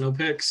touchdowns, no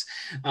picks.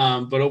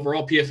 But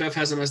overall, PFF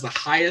has him as the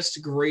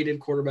highest graded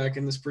quarterback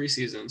in this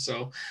preseason.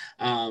 So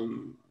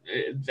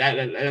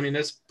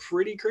that's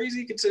pretty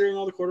crazy considering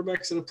all the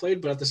quarterbacks that have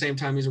played. But at the same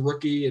time, he's a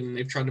rookie, and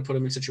they've tried to put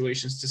him in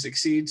situations to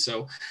succeed.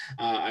 So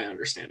I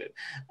understand it.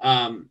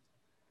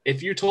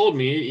 If you told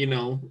me,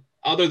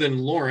 other than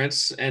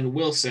Lawrence and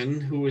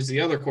Wilson, who is the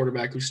other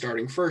quarterback who's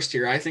starting first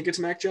here, I think it's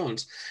Mac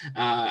Jones.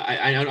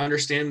 I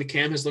understand the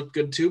Cam has looked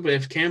good too, but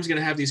if Cam's going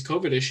to have these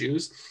COVID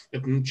issues,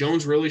 if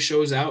Jones really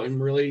shows out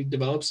and really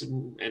develops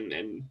and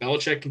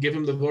Belichick can give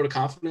him the vote of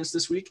confidence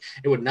this week,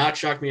 it would not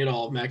shock me at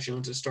all if Mac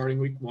Jones is starting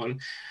week 1.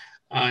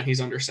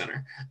 He's under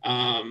center.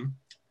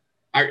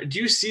 Do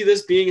you see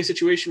this being a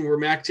situation where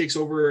Mac takes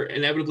over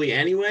inevitably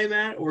anyway,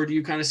 Matt, or do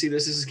you kind of see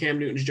this as Cam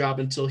Newton's job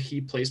until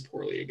he plays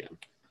poorly again?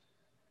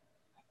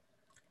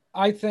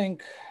 I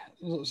think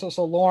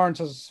so. Lawrence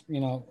is,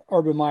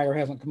 Urban Meyer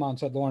hasn't come out and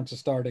said Lawrence is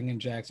starting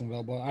in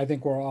Jacksonville, but I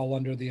think we're all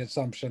under the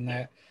assumption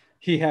that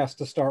he has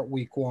to start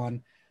week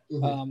 1.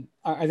 Mm-hmm.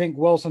 I think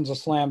Wilson's a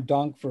slam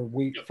dunk for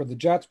the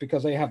Jets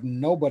because they have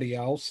nobody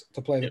else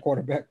to play the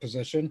quarterback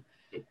position.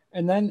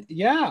 And then,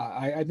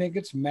 I think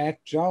it's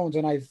Mac Jones,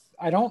 and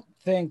I don't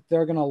think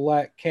they're going to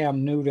let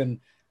Cam Newton.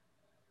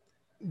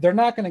 They're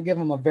not going to give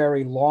him a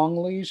very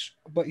long leash,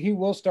 but he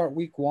will start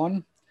week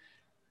 1.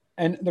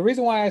 And the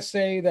reason why I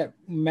say that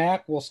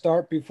Mac will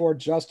start before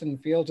Justin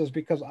Fields is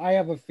because I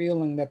have a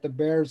feeling that the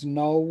Bears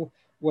know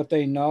what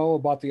they know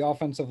about the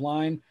offensive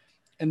line,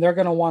 and they're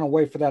going to want to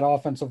wait for that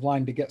offensive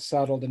line to get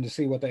settled and to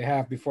see what they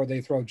have before they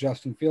throw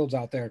Justin Fields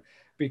out there.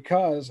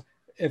 Because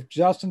if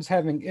Justin's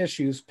having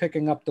issues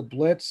picking up the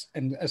blitz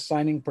and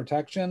assigning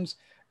protections,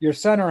 your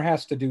center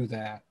has to do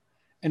that.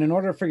 And in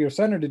order for your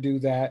center to do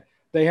that,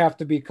 they have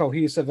to be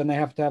cohesive and they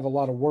have to have a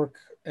lot of work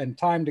and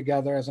time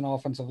together as an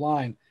offensive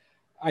line.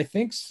 I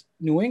think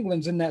New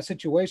England's in that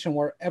situation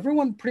where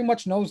everyone pretty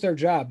much knows their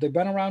job. They've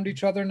been around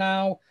each other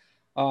now.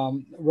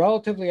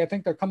 Relatively, I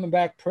think they're coming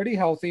back pretty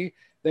healthy.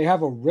 They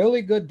have a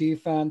really good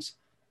defense,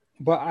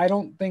 but I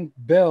don't think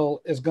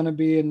Bill is going to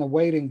be in the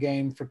waiting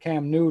game for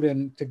Cam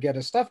Newton to get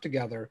his stuff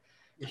together.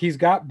 He's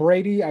got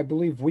Brady, I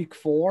believe, week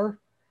 4,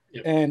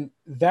 and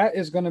that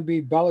is going to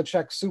be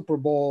Belichick's Super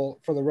Bowl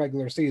for the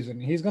regular season.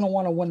 He's going to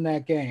want to win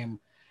that game,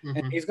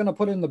 and he's going to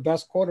put in the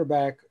best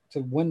quarterback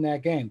to win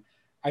that game.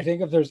 I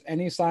think if there's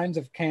any signs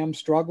of Cam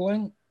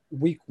struggling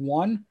week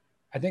 1,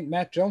 I think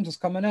Mac Jones is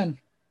coming in.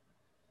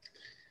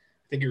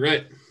 I think you're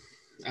right.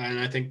 And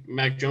I think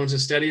Mac Jones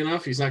is steady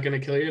enough. He's not going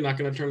to kill you, not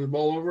going to turn the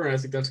ball over. And I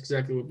think that's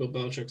exactly what Bill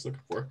Belichick's looking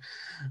for.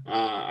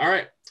 All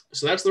right.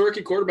 So that's the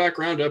rookie quarterback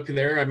roundup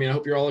there. I mean, I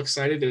hope you're all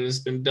excited. It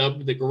has been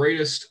dubbed the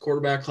greatest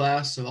quarterback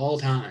class of all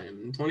time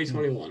in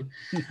 2021.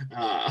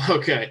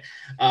 Okay.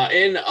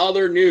 In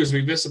other news,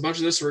 we missed a bunch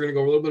of this. So we're going to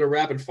go a little bit of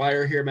rapid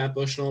fire here, Matt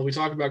Bushnell. We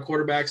talked about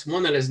quarterbacks.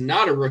 One that is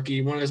not a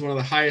rookie. One is one of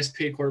the highest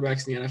paid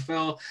quarterbacks in the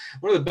NFL.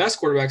 One of the best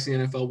quarterbacks in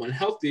the NFL when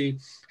healthy.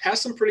 Has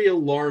some pretty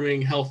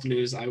alarming health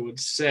news, I would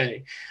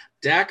say.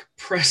 Dak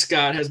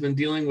Prescott has been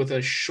dealing with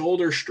a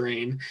shoulder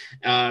strain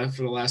for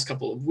the last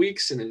couple of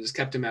weeks, and it has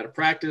kept him out of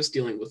practice,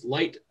 dealing with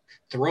light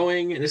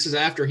throwing. And this is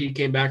after he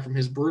came back from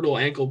his brutal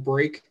ankle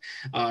break.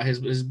 I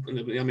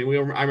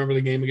remember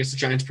the game against the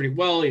Giants pretty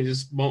well.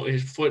 His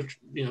foot,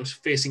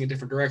 facing a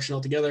different direction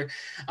altogether.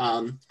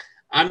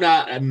 I'm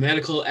not a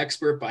medical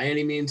expert by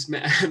any means,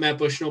 Matt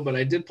Bushnell, but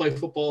I did play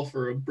football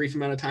for a brief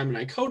amount of time, and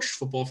I coached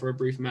football for a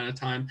brief amount of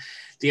time.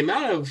 The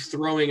amount of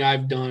throwing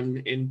I've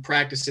done in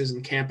practices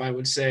and camp, I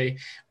would say,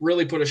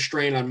 really put a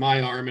strain on my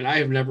arm, and I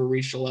have never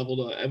reached a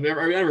level I've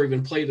never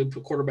even played the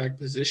quarterback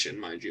position,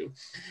 mind you.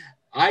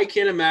 I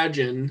can't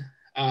imagine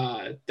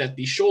that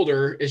the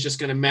shoulder is just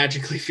going to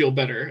magically feel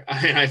better.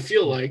 I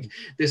feel like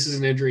this is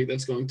an injury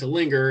that's going to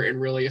linger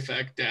and really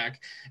affect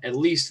Dak, at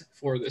least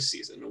for this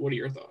season. What are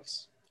your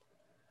thoughts?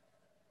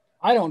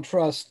 I don't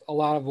trust a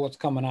lot of what's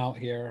coming out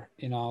here,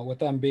 with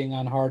them being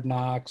on Hard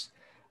Knocks.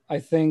 I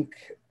think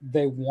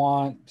they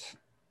want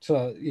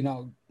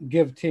to,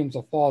 give teams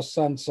a false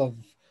sense of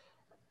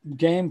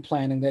game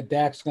planning that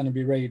Dak's going to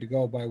be ready to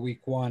go by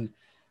week 1.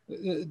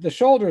 The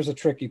shoulder is a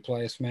tricky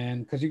place,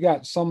 man, because you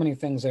got so many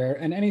things there.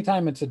 And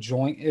anytime it's a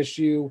joint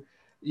issue,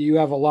 you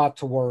have a lot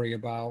to worry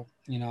about,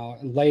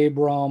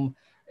 labrum,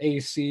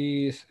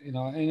 AC, an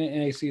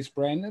AC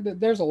sprain.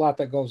 There's a lot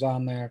that goes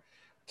on there.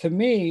 To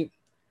me,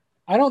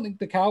 I don't think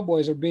the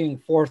Cowboys are being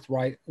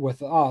forthright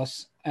with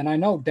us. And I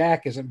know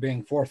Dak isn't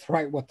being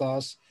forthright with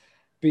us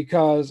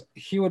because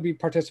he would be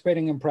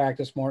participating in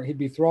practice more. He'd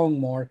be throwing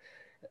more.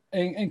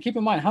 And keep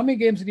in mind, how many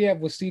games did he have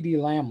with CD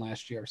Lamb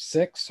last year?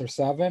 6 or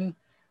 7?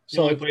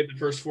 So he played the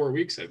first 4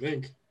 weeks, I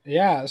think.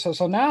 Yeah.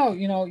 So now,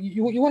 you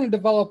want to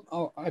develop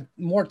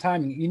more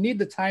timing. You need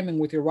the timing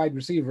with your wide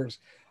receivers.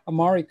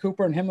 Amari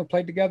Cooper and him have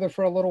played together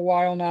for a little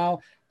while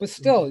now, but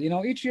still,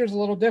 each year's a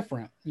little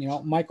different.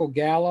 Michael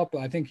Gallup,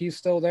 I think he's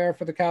still there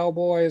for the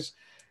Cowboys,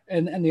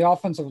 and the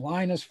offensive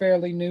line is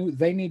fairly new.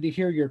 They need to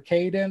hear your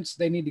cadence.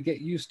 They need to get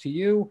used to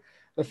you.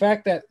 The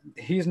fact that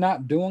he's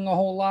not doing a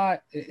whole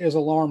lot is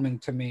alarming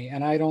to me,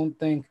 and I don't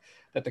think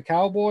that the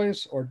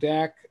Cowboys or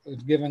Dak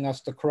is giving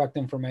us the correct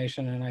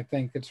information, and I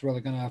think it's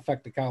really going to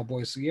affect the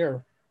Cowboys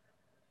year.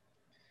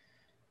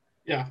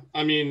 Yeah,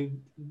 I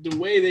mean, the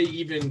way they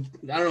even,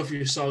 I don't know if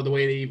you saw the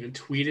way they even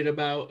tweeted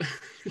about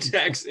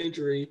Dak's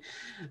injury,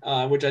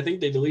 which I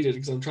think they deleted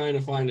because I'm trying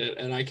to find it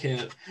and I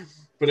can't.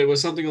 But it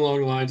was something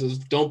along the lines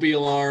of, don't be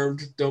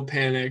alarmed, don't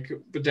panic,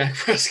 but Dak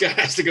Prescott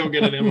has to go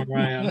get an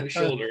MRI on his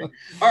shoulder.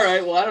 All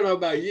right, well, I don't know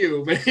about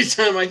you, but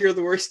anytime I hear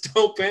the words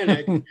don't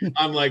panic,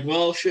 I'm like,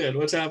 well, shit,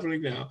 what's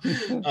happening now?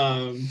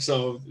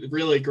 So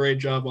really great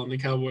job on the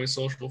Cowboys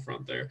social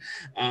front there.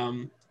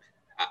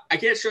 I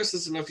can't stress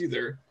this enough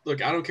either.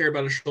 Look, I don't care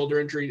about a shoulder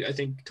injury. I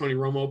think Tony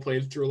Romo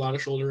played through a lot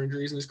of shoulder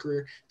injuries in his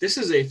career. This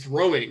is a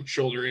throwing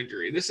shoulder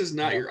injury. This is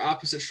not your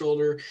opposite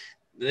shoulder.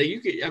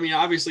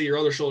 Obviously your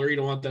other shoulder, you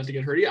don't want that to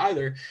get hurt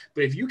either.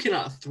 But if you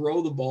cannot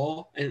throw the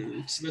ball,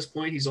 and to this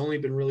point, he's only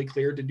been really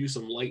cleared to do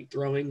some light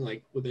throwing,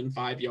 like within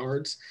 5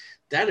 yards.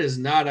 That is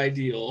not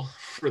ideal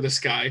for this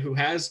guy who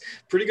has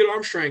pretty good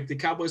arm strength. The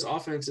Cowboys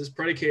offense is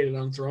predicated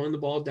on throwing the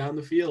ball down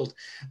the field.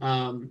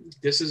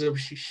 This is a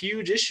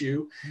huge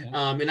issue.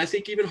 And I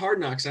think even Hard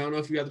Knocks, I don't know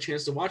if you got the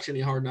chance to watch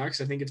any Hard Knocks.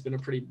 I think it's been a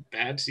pretty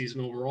bad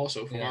season overall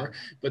so far,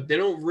 but they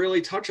don't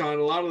really touch on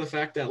a lot of the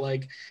fact that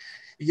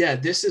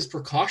this is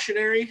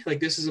precautionary. Like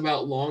this is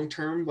about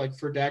long-term, like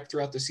for Dak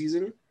throughout the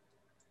season.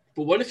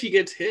 But what if he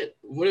gets hit?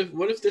 What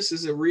if this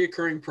is a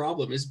reoccurring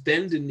problem? Is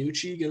Ben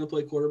DiNucci going to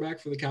play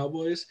quarterback for the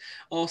Cowboys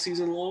all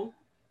season long?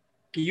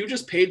 You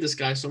just paid this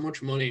guy so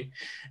much money.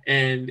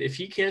 And if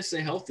he can't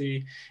stay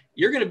healthy,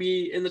 you're going to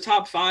be in the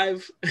top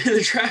 5 in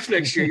the draft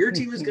next year. Your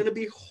team is going to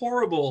be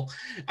horrible.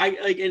 And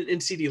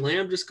CeeDee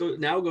Lamb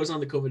goes on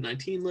the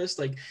COVID-19 list.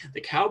 Like the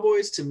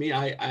Cowboys, to me,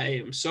 I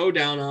am so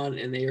down on,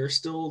 and they are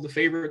still the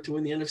favorite to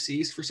win the NFC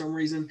East for some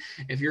reason.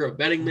 If you're a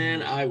betting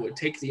man, I would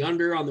take the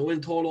under on the win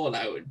total, and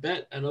I would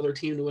bet another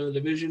team to win the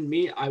division.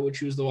 I would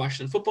choose the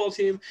Washington football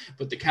team,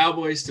 but the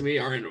Cowboys, to me,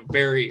 are in a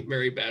very,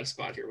 very bad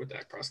spot here with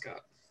Dak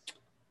Prescott.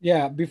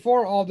 Yeah,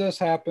 before all this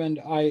happened,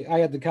 I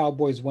had the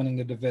Cowboys winning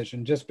the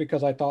division just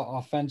because I thought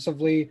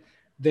offensively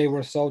they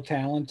were so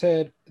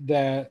talented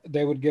that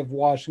they would give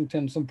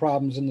Washington some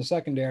problems in the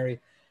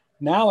secondary.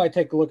 Now I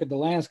take a look at the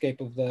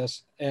landscape of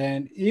this,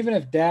 and even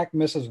if Dak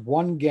misses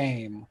one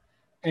game,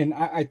 and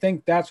I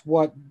think that's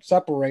what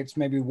separates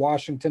maybe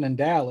Washington and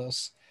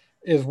Dallas,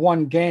 is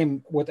one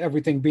game with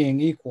everything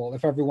being equal,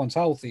 if everyone's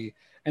healthy.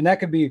 And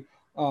that could be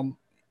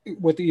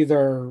with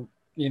either,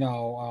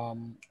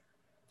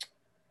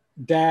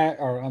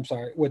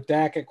 with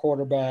Dak at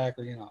quarterback,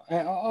 or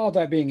all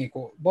that being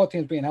equal, both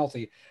teams being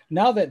healthy.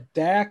 Now that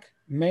Dak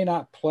may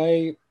not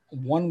play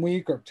 1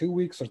 week or 2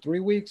 weeks or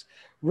 3 weeks,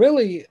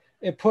 really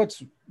it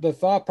puts the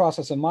thought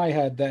process in my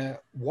head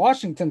that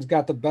Washington's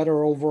got the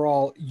better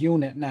overall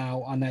unit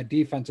now on that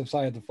defensive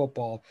side of the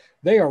football.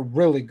 They are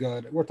really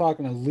good. We're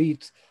talking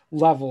elite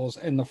levels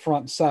in the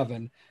front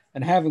 7,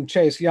 and having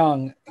Chase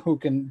Young, who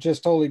can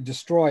just totally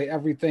destroy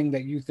everything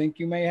that you think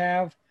you may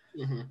have,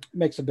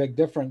 makes a big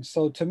difference.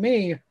 So to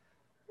me,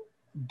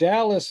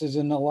 Dallas is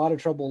in a lot of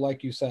trouble.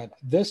 Like you said,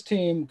 this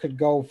team could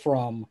go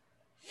from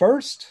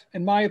first,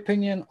 in my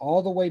opinion,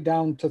 all the way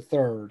down to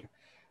third,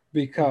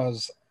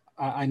 because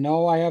I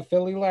know I have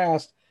Philly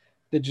last.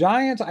 The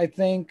Giants, I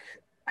think,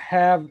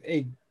 have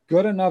a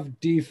good enough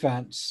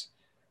defense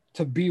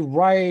to be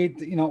right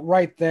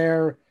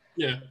there.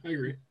 Yeah, I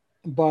agree.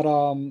 But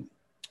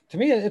to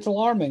me, it's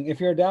alarming.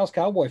 If you're a Dallas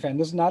Cowboy fan,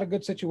 this is not a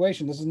good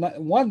situation. This is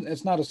not one.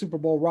 It's not a Super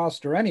Bowl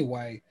roster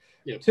anyway.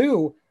 Yep.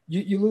 2,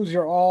 you lose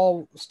your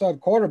all-stud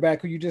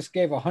quarterback who you just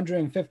gave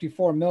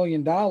 $154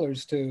 million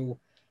to.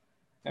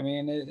 I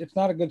mean, it's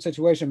not a good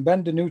situation.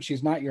 Ben DiNucci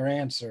is not your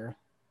answer.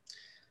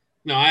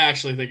 No, I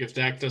actually think if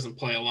Dak doesn't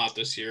play a lot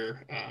this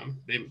year,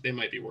 they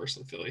might be worse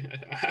than Philly.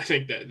 I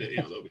think that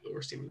they'll be the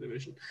worst team in the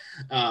division.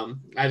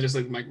 I just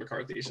think Mike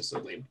McCarthy is just a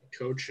lame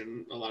coach,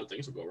 and a lot of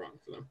things will go wrong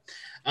for them.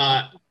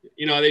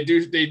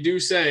 They do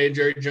say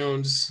Jerry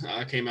Jones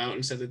came out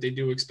and said that they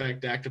do expect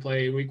Dak to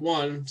play week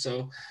 1.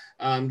 So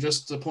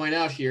just to point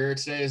out here,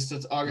 today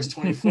is August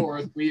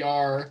 24th. We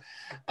are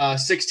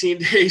 16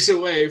 days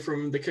away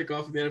from the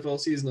kickoff of the NFL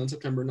season on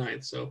September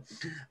 9th. So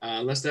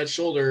unless that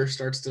shoulder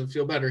starts to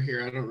feel better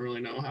here, I don't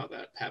really know how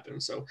that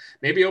happens. So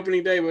maybe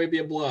opening day might be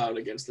a blowout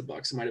against the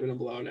Bucs. It might have been a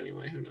blowout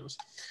anyway. Who knows?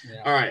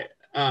 Yeah. All right.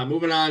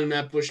 Moving on,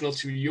 Matt Bushnell,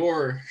 to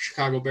your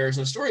Chicago Bears,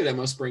 and a story that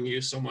must bring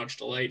you so much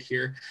delight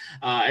here.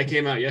 It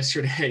came out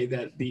yesterday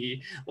that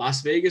the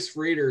Las Vegas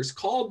Raiders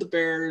called the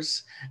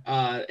Bears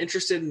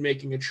interested in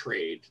making a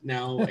trade.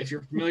 Now, if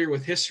you're familiar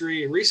with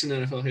history, recent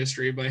NFL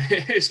history, but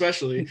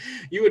especially,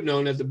 you would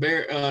know that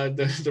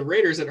the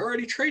Raiders had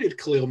already traded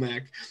Khalil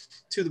Mack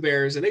to the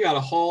Bears, and they got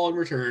a haul in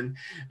return.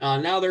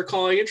 Now they're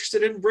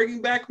interested in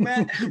bringing Mac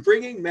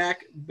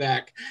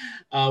back.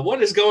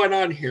 What is going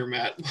on here,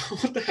 Matt?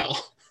 What the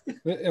hell?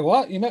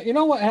 Well, you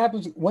know what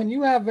happens when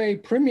you have a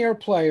premier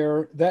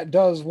player that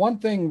does one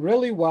thing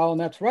really well,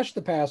 and that's rush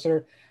the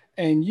passer,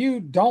 and you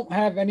don't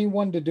have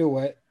anyone to do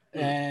it,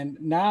 and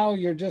now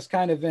you're just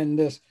kind of in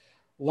this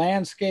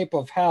landscape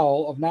of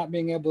hell of not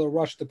being able to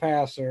rush the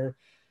passer.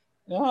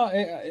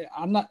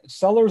 I'm not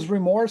seller's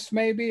remorse,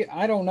 maybe.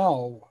 I don't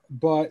know.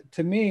 But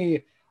to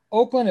me,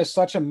 Oakland is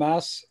such a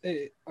mess.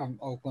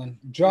 Oakland,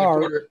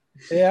 Jar.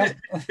 Yeah.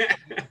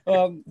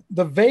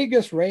 The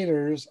Vegas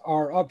Raiders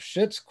are up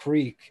Schitt's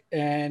Creek.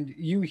 And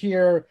you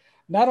hear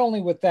not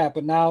only with that,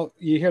 but now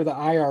you hear the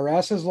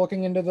IRS is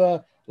looking into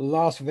the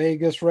Las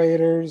Vegas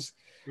Raiders.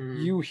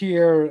 You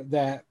hear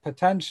that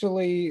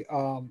potentially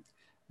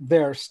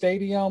their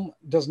stadium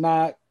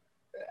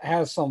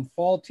has some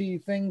faulty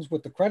things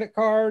with the credit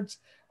cards.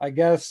 I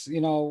guess,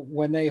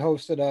 when they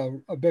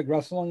hosted a big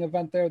wrestling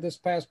event there this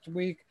past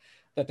week,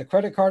 that the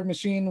credit card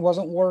machine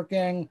wasn't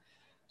working.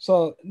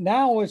 So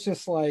now it's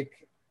just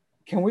like,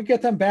 can we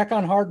get them back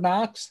on Hard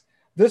Knocks?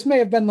 This may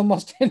have been the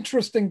most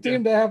interesting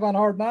team to have on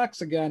Hard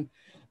Knocks again.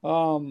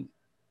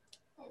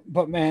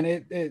 But man,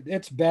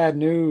 it's bad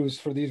news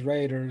for these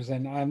Raiders.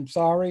 And I'm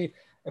sorry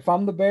if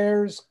I'm the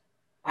Bears,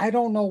 I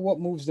don't know what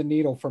moves the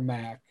needle for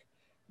Mac,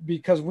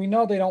 because we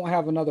know they don't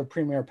have another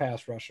premier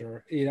pass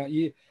rusher.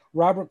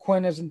 Robert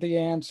Quinn isn't the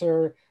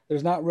answer.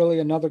 There's not really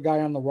another guy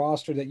on the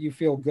roster that you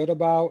feel good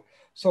about.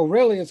 So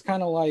really, it's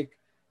kind of like,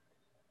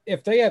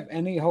 if they have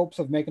any hopes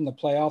of making the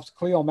playoffs,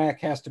 Khalil Mack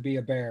has to be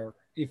a Bear.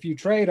 If you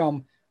trade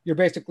him, you're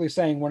basically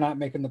saying we're not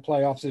making the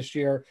playoffs this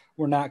year.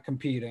 We're not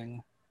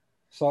competing.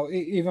 So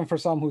even for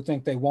some who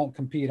think they won't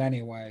compete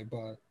anyway,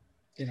 but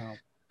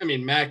I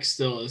mean, Mack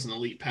still is an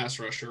elite pass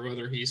rusher,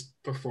 whether he's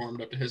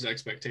performed up to his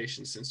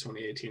expectations since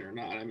 2018 or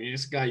not. I mean,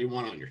 it's a guy you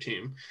want on your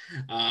team.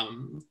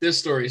 This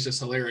story is just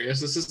hilarious.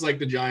 This is like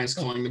the Giants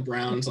calling the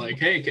Browns like,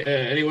 hey,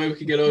 any way we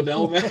could get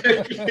Odell back?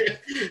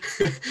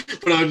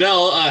 But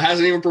Odell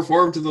hasn't even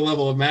performed to the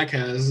level of Mack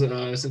has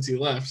since he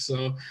left.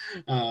 So,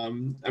 I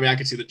mean, I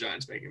could see the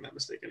Giants making that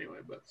mistake anyway.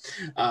 But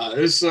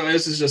this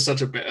is just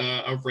such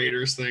a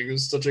Raiders thing.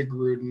 It's such a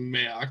Gruden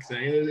Mayock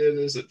thing. It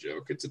is a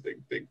joke. It's a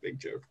big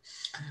joke.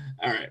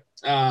 All right.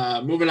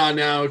 Moving on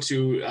now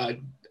to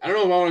I don't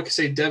know if I want to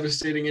say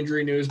devastating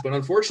injury news, but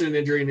unfortunate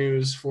injury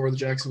news for the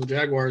Jacksonville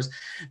Jaguars.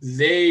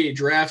 They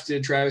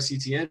drafted Travis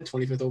Etienne,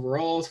 25th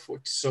overall,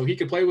 so he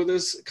could play with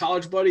his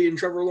college buddy and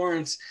Trevor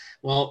Lawrence.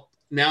 Well,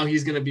 now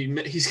he's going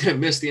to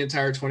miss the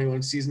entire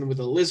 21 season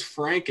with a Liz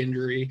Frank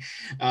injury.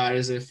 It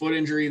is a foot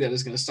injury that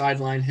is going to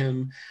sideline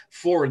him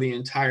for the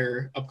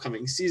entire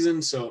upcoming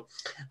season. So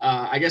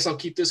I guess I'll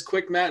keep this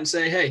quick, Matt, and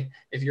say, hey,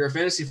 if you're a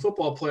fantasy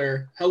football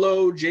player,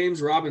 hello,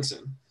 James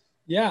Robinson.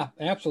 Yeah,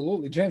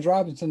 absolutely. James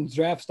Robinson's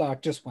draft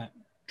stock just went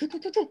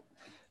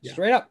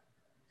straight up.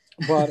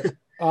 But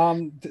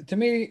to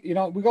me,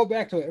 we go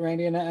back to it,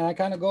 Randy, and I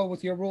kind of go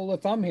with your rule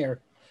of thumb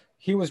here.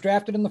 He was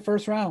drafted in the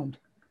first round.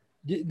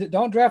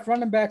 Don't draft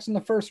running backs in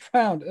the first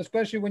round,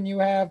 especially when you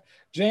have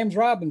James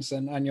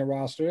Robinson on your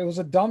roster. It was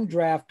a dumb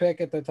draft pick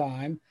at the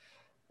time.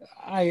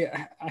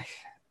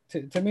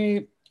 To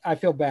me, I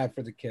feel bad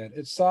for the kid.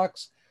 It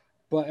sucks,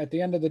 but at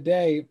the end of the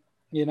day,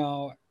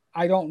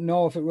 I don't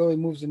know if it really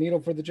moves the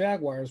needle for the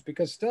Jaguars,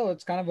 because still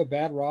it's kind of a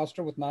bad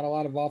roster with not a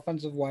lot of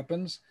offensive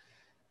weapons.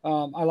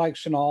 I like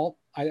Shenault.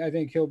 I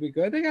think he'll be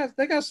good.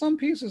 They got some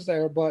pieces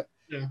there, but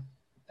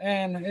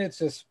and it's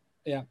just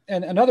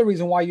And another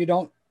reason why you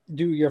don't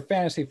do your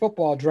fantasy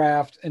football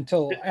draft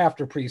until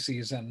after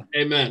preseason.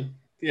 Amen.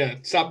 Yeah,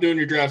 stop doing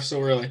your draft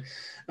so early.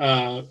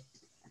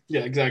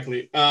 Yeah,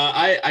 exactly.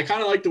 I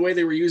kind of like the way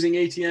they were using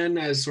ATN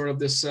as sort of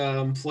this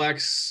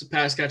flex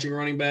pass catching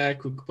running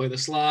back who could play the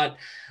slot.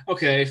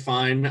 Okay,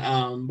 fine.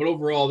 But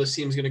overall, this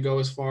team's going to go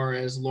as far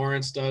as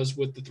Lawrence does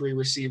with the three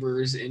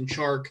receivers in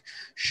Chark,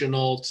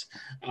 Shenault,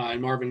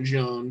 and Marvin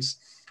Jones.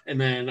 And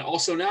then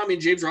also now,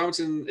 James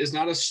Robinson is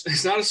not a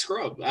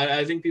scrub.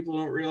 I think people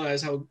don't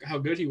realize how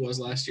good he was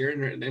last year.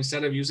 And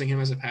instead of using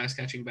him as a pass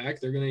catching back,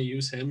 they're going to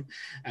use him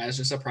as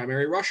just a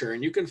primary rusher.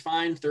 And you can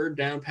find third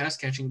down pass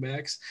catching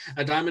backs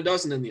a dime a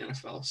dozen in the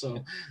NFL.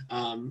 So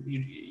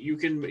you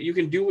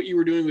can do what you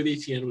were doing with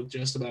ETN with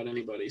just about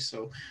anybody.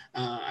 So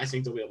I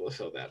think they'll be able to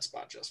fill that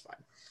spot just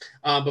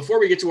fine.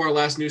 Before we get to our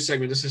last news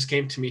segment, this just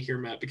came to me here,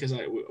 Matt, because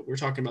we're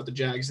talking about the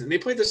Jags, and they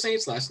played the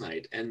Saints last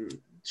night, and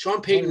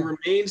Sean Payton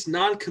remains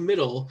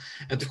non-committal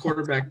at the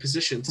quarterback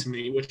position to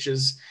me, which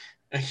is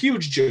a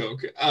huge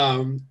joke.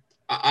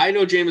 I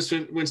know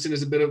Jameis Winston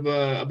is a bit of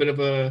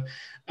a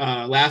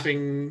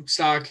laughing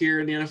stock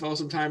here in the NFL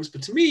sometimes,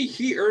 but to me,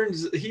 he's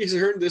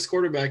earned this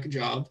quarterback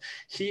job.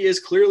 He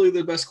is clearly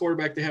the best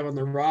quarterback they have on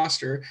their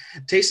roster.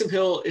 Taysom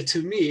Hill,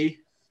 to me,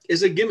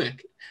 is a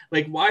gimmick.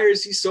 Like, why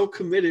is he so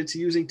committed to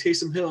using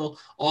Taysom Hill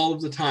all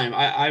of the time?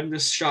 I'm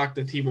just shocked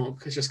that he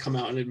won't just come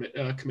out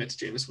and commit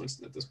to Jameis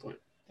Winston at this point.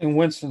 And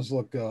Winston's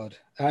looked good.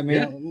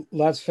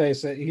 Let's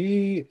face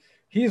it.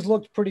 He's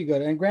looked pretty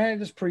good. And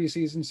granted, it's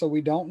preseason, so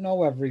we don't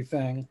know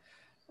everything.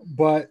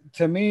 But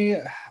to me,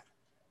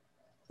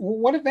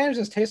 what advantage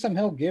does Taysom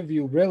Hill give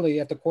you really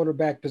at the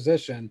quarterback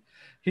position?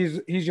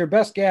 He's your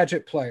best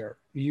gadget player.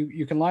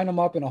 You can line him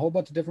up in a whole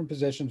bunch of different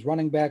positions: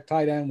 running back,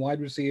 tight end,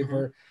 wide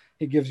receiver. Mm-hmm.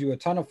 He gives you a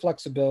ton of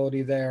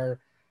flexibility there.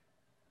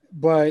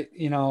 But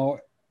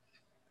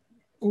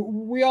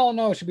we all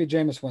know it should be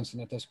Jameis Winston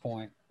at this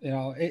point.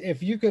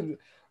 If you could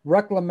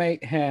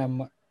reclimate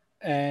him,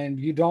 and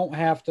you don't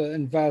have to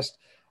invest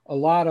a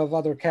lot of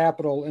other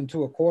capital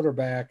into a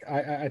quarterback,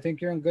 I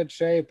think you're in good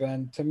shape.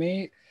 And to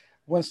me,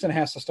 Winston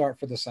has to start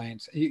for the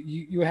Saints.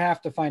 You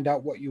have to find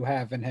out what you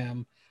have in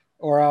him,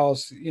 or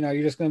else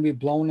you're just going to be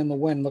blown in the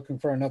wind looking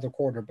for another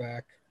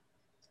quarterback.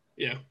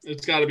 Yeah,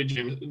 it's got to be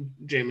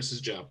Jameis's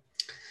job.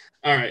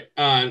 All right,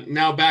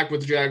 now back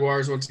with the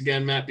Jaguars once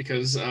again, Matt,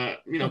 because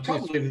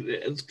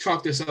probably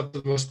chalk this up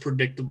the most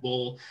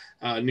predictable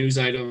news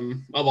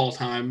item of all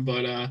time,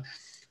 but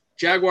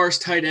Jaguars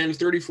tight end,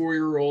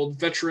 34-year-old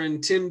veteran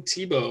Tim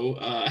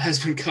Tebow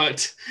has been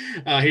cut.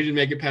 He didn't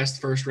make it past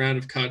the first round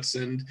of cuts,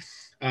 and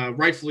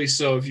rightfully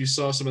so. If you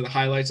saw some of the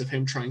highlights of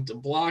him trying to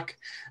block,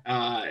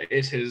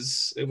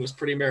 it was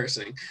pretty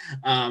embarrassing.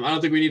 I don't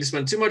think we need to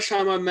spend too much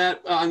time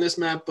on this,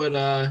 Matt, but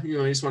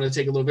you just want to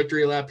take a little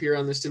victory lap here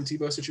on this Tim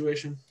Tebow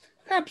situation.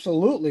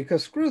 Absolutely,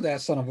 because screw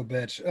that son of a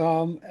bitch.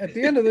 At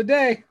the end of the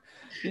day,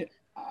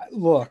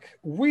 look,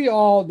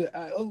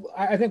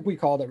 I think we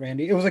called it,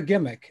 Randy. It was a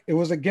gimmick. It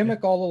was a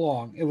gimmick all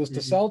along. It was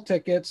to sell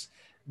tickets,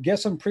 get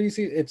some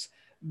preseason.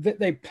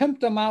 They pimped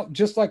them out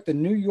just like the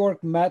New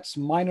York Mets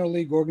minor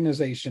league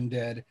organization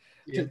did.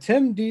 Yeah.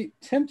 Tim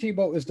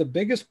Tebow is the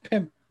biggest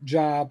pimp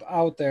job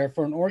out there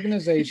for an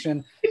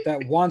organization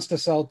that wants to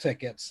sell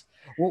tickets.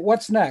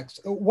 What's next?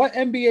 What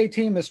NBA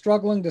team is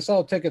struggling to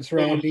sell tickets,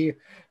 Randy?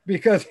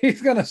 Because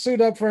he's going to suit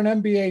up for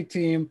an NBA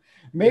team,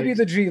 maybe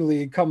the G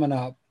League coming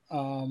up.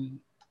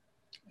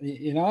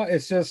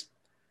 It's just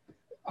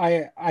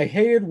I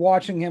hated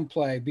watching him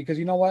play because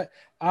you know what?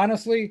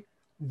 Honestly,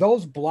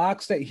 those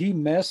blocks that he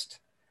missed,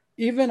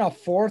 even a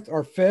fourth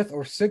or fifth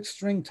or sixth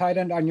string tight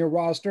end on your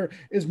roster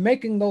is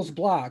making those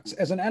blocks.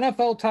 As an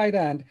NFL tight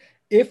end,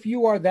 if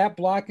you are that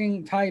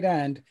blocking tight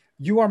end,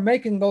 you are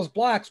making those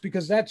blocks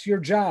because that's your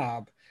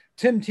job.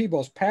 Tim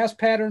Tebow's pass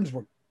patterns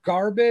were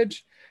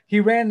garbage. He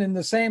ran in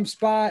the same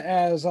spot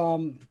as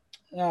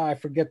I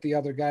forget the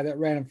other guy that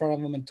ran in front of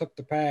him and took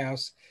the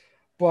pass,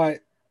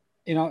 but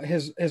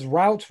his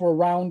routes were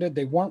rounded.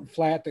 They weren't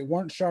flat. They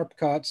weren't sharp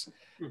cuts.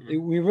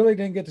 Mm-hmm. We really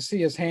didn't get to see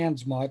his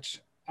hands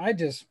much.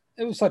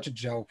 It was such a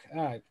joke.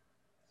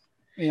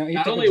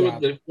 Not only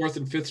would the fourth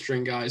and fifth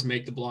string guys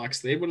make the blocks,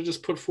 they would have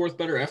just put forth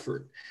better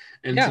effort.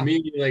 And to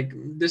me,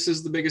 this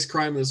is the biggest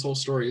crime of this whole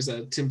story is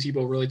that Tim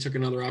Tebow really took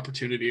another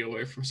opportunity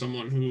away from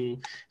someone who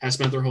has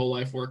spent their whole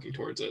life working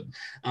towards it.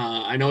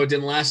 I know it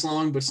didn't last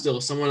long, but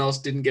still, someone else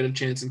didn't get a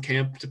chance in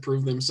camp to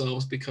prove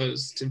themselves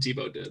because Tim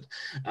Tebow did.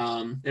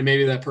 And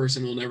maybe that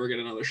person will never get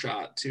another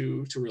shot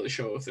to really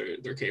show if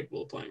they're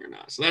capable of playing or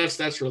not. So that's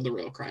the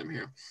real crime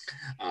here.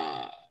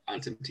 On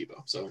Tim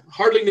Tebow. So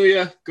hardly knew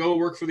you. Go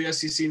work for the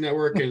SEC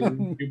network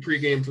and do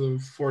pregame for the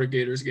Florida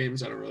Gators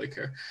games. I don't really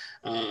care.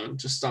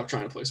 Just stop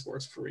trying to play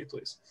sports for me,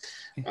 please.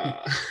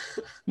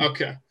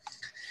 Okay,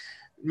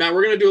 Matt,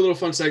 we're gonna do a little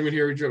fun segment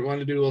here. We want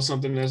to do a little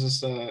something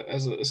as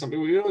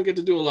something we don't get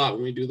to do a lot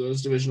when we do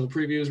those divisional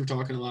previews. We're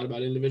talking a lot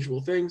about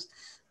individual things.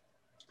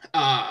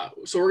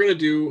 So we're gonna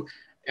do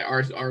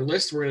our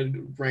list. We're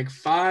gonna rank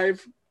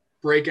 5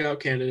 breakout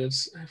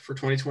candidates for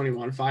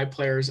 2021, 5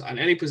 players on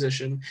any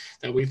position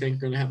that we think are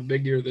going to have a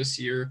big year this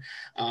year.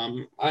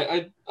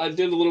 I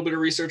did a little bit of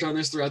research on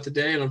this throughout the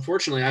day, and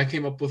unfortunately I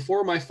came up with 4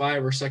 of my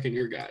 5 are second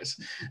year guys.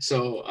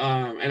 So,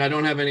 and I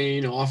don't have any,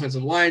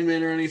 offensive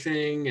linemen or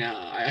anything.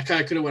 I kind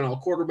of could have went all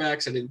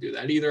quarterbacks. I didn't do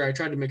that either. I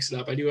tried to mix it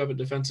up. I do have a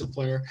defensive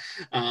player.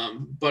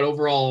 But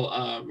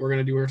overall, we're going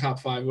to do our top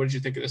 5. What did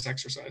you think of this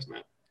exercise,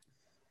 Matt?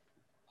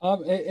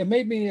 It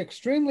made me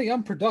extremely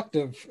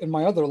unproductive in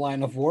my other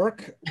line of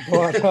work,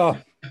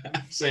 but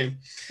same.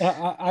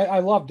 I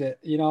loved it.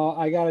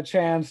 I got a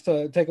chance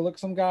to take a look at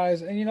some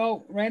guys,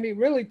 and Randy,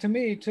 really to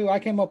me too, I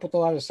came up with a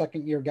lot of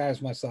second year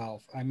guys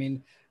myself. I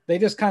mean, they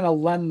just kind of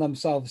lend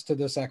themselves to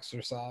this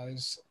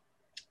exercise.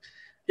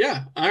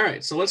 Yeah. All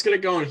right. So let's get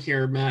it going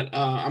here, Matt.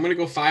 I'm going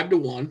to go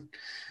 5-1.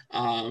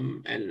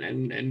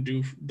 And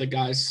do the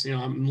guys,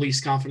 I'm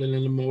least confident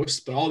in the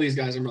most, but all these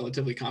guys I'm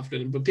relatively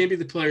confident in, but maybe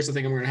the players I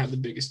think I'm going to have the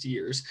biggest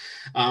years.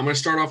 I'm going to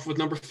start off with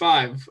number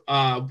 5,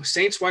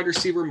 Saints wide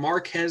receiver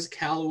Marquez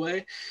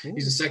Callaway. Ooh.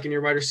 He's a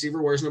second-year wide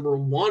receiver, wears number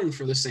 1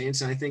 for the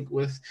Saints, and I think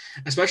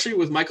especially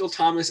with Michael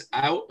Thomas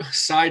out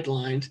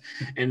sidelined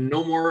and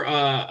no more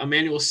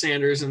Emmanuel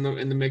Sanders in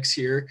the mix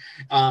here,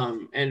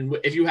 and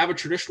if you have a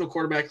traditional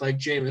quarterback like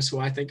Jameis, who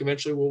I think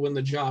eventually will win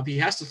the job, he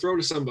has to throw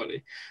to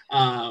somebody.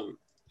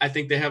 I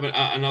think they have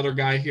another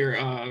guy here,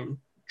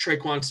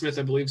 Traquan Smith,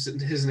 I believe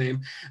is his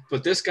name.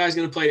 But this guy's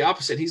going to play the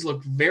opposite. He's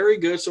looked very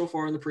good so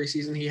far in the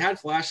preseason. He had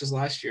flashes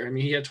last year. I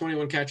mean, he had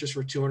 21 catches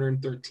for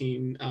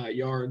 213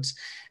 yards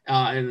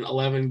in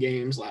 11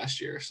 games last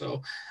year.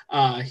 So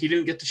he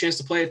didn't get the chance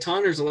to play a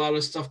ton. There's a lot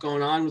of stuff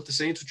going on with the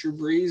Saints with Drew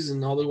Brees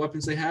and all the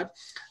weapons they had.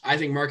 I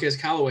think Marquez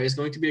Callaway is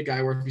going to be a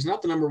guy where if he's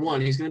not the number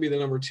one, he's going to be the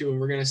number two, and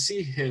we're going to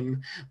see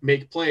him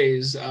make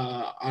plays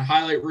on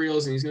highlight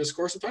reels, and he's going to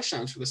score some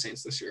touchdowns for the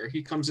Saints this year.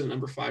 He comes in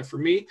number 5 for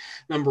me.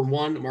 Number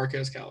 1,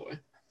 Marquez Callaway.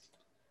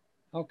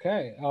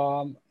 Okay.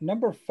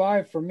 Number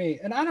 5 for me,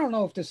 and I don't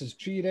know if this is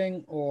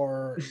cheating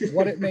or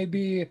what it may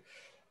be.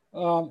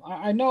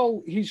 I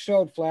know he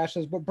showed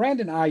flashes, but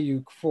Brandon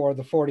Ayuk for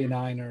the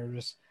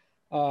 49ers,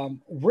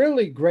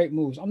 really great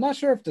moves. I'm not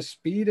sure if the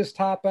speed is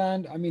top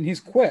end. I mean,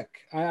 he's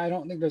quick. I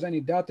don't think there's any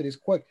doubt that he's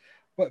quick,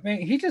 but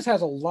man, he just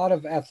has a lot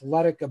of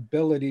athletic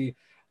ability,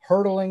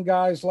 hurdling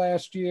guys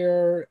last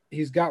year.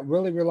 He's got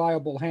really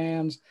reliable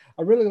hands.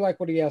 I really like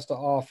what he has to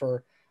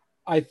offer.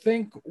 I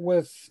think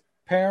with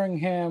pairing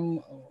him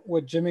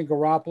with Jimmy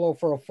Garoppolo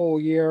for a full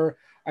year,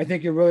 I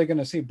think you're really going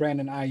to see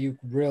Brandon Ayuk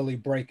really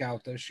break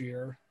out this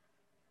year.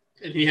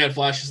 And he had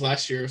flashes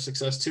last year of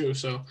success too.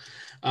 So,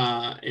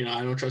 I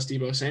don't trust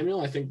Deebo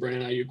Samuel. I think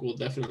Brandon Ayuk will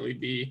definitely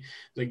be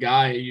the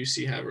guy you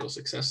see have real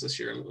success this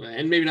year,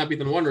 and maybe not be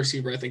the one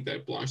receiver. I think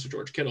that belongs to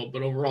George Kittle,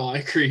 but overall, I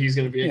agree he's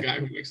going to be a guy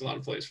who makes a lot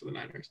of plays for the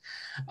Niners.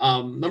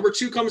 Number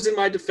 2 comes in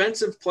my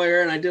defensive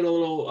player, and I did a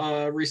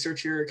little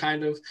research here,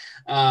 kind of,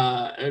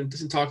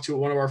 and talked to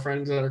one of our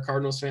friends that are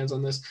Cardinals fans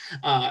on this.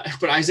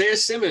 But Isaiah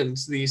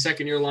Simmons, the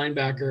second-year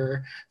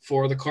linebacker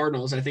for the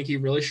Cardinals, I think he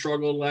really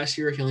struggled last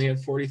year. He only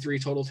had 43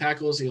 total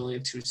tackles. He only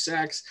had 2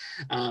 sacks.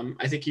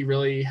 I think he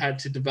really had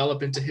to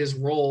develop into his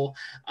role.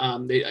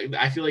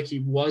 I feel like he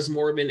was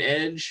more of an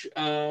edge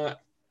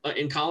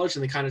in college,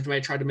 and they kind of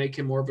might try to make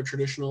him more of a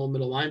traditional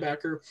middle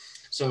linebacker.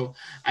 So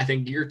I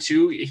think year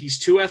 2, he's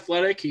too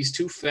athletic, he's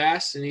too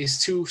fast, and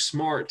he's too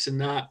smart to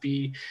not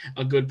be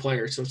a good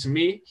player. So to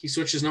me, he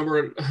switches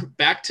number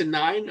back to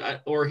 9,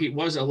 or he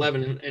was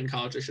 11 in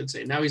college, I should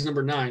say. Now he's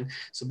number 9.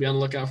 So be on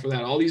the lookout for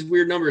that. All these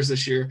weird numbers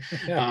this year.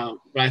 But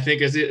I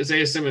think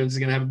Isaiah Simmons is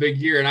going to have a big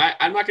year. And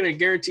I'm not going to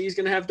guarantee he's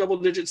going to have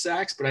double-digit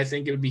sacks, but I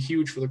think it would be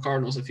huge for the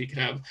Cardinals if he could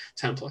have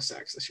 10-plus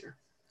sacks this year.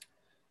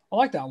 I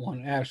like that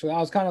one, actually. I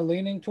was kind of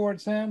leaning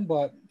towards him,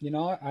 but,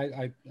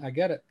 I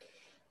get it.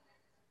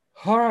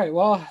 All right.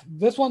 Well,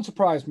 this one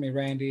surprised me,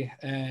 Randy,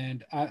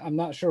 and I'm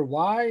not sure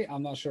why.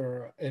 I'm not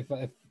sure if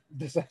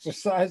this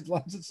exercise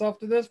lends itself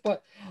to this,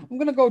 but I'm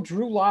going to go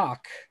Drew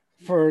Lock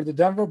for the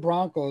Denver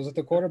Broncos at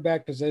the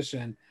quarterback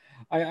position.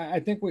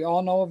 I think we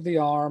all know of the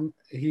arm.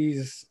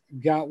 He's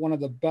got one of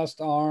the best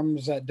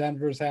arms that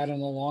Denver's had in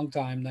a long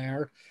time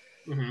there.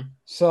 Mm-hmm.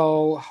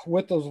 So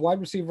with those wide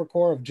receiver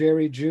core of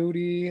Jerry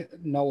Jeudy,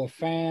 Noah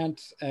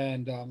Fant,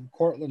 and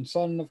Cortland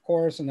Sutton, of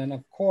course, and then,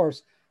 of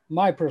course,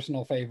 my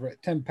personal favorite,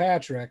 Tim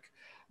Patrick.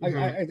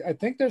 Mm-hmm. I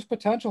think there's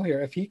potential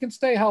here if he can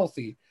stay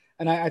healthy.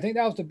 And I think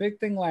that was the big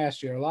thing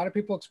last year. A lot of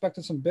people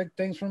expected some big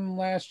things from him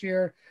last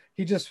year.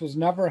 He just was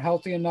never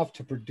healthy enough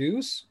to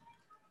produce.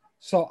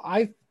 So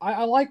I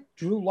like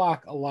Drew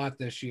Lock a lot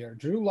this year.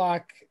 Drew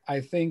Lock,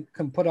 I think,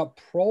 can put up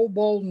Pro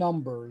Bowl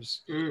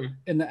numbers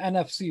in the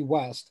NFC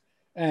West.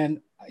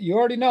 And you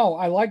already know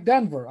I like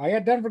Denver. I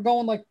had Denver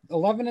going like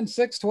 11-6,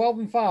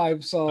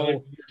 12-5. So I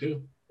like you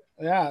too.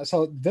 Yeah,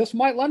 so this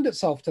might lend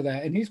itself to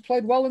that, and he's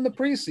played well in the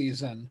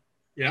preseason.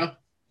 Yeah,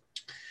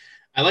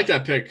 I like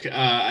that pick.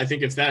 I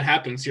think if that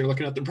happens, you're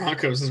looking at the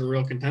Broncos as a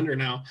real contender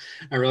now.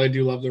 I really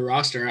do love the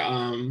roster.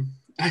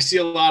 I see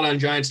a lot on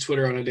Giants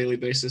Twitter on a daily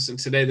basis, and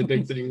today the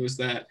big thing was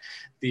that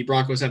the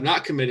Broncos have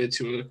not committed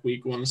to a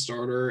week 1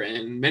 starter,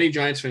 and many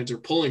Giants fans are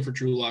pulling for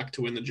Drew Lock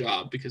to win the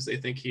job because they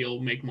think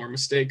he'll make more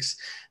mistakes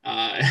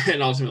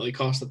and ultimately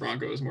cost the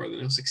Broncos more than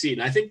he'll succeed.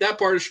 And I think that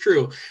part is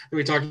true. And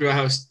we talked about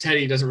how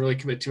Teddy doesn't really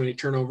commit too many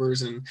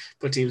turnovers and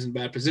put teams in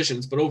bad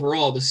positions, but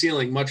overall the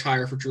ceiling much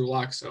higher for Drew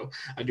Lock. So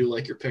I do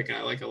like your pick, and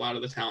I like a lot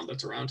of the talent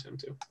that's around him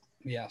too.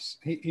 Yes,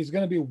 he's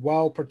going to be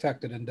well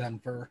protected in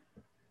Denver.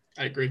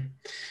 I agree.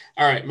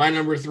 All right, my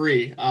number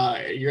 3.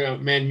 You're a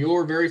man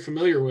you're very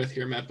familiar with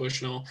here, Matt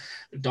Bushnell.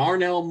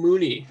 Darnell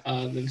Mooney,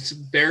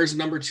 the Bears'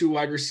 number 2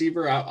 wide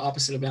receiver,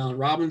 opposite of Allen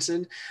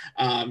Robinson.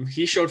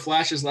 He showed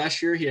flashes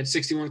last year. He had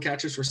 61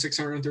 catches for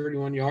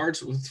 631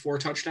 yards with 4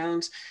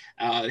 touchdowns.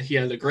 He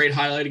had a great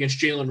highlight against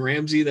Jalen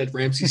Ramsey that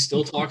Ramsey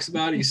still talks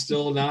about. He's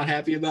still not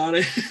happy about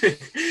it.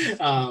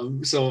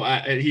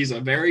 He's a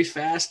very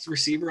fast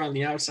receiver on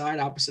the outside,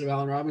 opposite of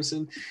Allen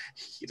Robinson.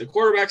 The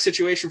quarterback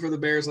situation for the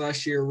Bears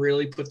last year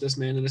really put this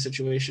man in a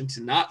situation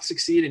to not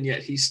succeed, and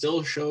yet he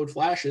still showed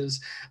flashes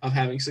of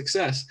having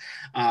success.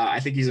 I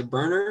think he's a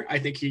burner. I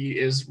think he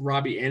is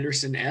Robbie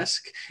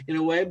Anderson-esque in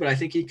a way, but I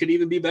think he could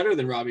even be better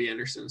than Robbie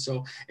Anderson.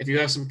 So if you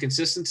have some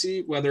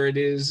consistency, whether it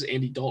is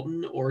Andy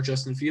Dalton or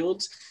Justin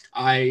Fields,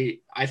 I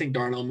think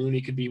Darnell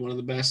Mooney could be one of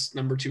the best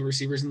number 2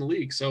 receivers in the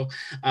league. So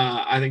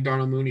I think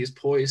Darnell Mooney is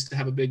poised to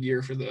have a big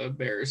year for the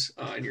Bears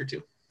in year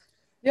 2.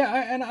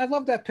 Yeah, and I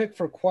love that pick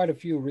for quite a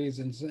few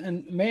reasons,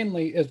 and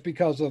mainly is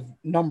because of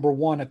number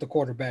 1 at the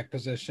quarterback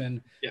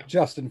position,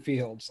 Justin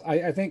Fields.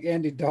 I think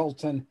Andy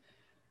Dalton,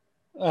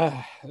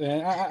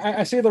 Man,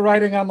 I see the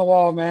writing on the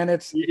wall, man.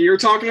 You're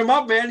talking him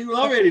up, man. You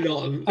love Andy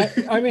Dalton.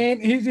 I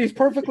mean, he's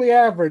perfectly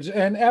average.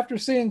 And after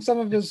seeing some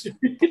of his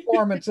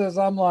performances,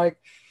 I'm like,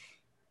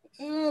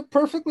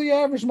 perfectly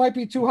average might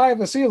be too high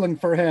of a ceiling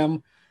for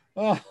him.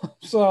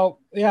 So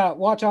yeah,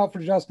 watch out for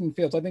Justin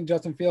Fields. I think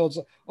Justin Fields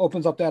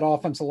opens up that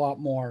offense a lot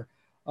more.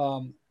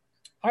 On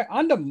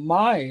to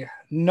my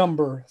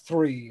number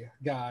 3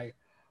 guy,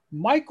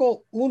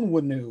 Michael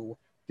Onwenu,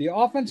 the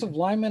offensive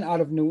lineman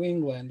out of New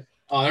England.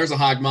 Oh, there's a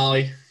hog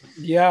molly.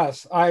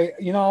 Yes, I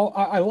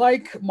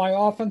like my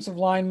offensive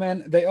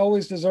linemen. They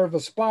always deserve a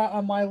spot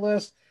on my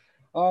list.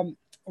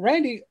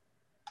 Randy,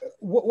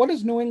 what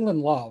does New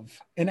England love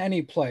in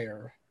any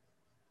player?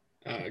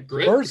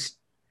 Grit.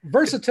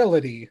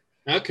 Versatility.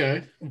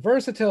 Okay.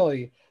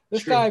 Versatility.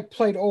 This guy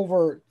played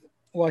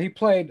he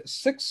played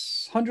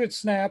 600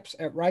 snaps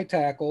at right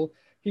tackle.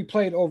 He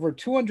played over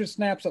 200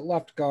 snaps at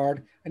left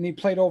guard, and he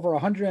played over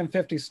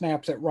 150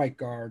 snaps at right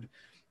guard.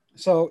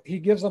 So he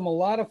gives them a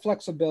lot of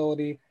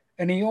flexibility,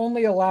 and he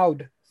only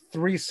allowed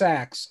 3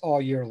 sacks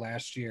all year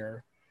last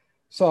year.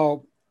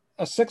 So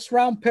a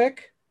 6th-round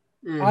pick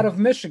out of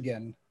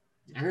Michigan.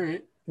 All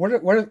right.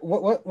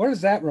 What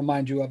does that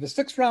remind you of? A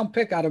 6th-round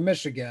pick out of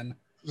Michigan.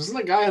 Wasn't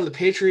the guy on the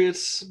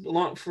Patriots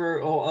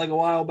for like a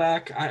while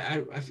back?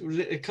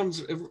 It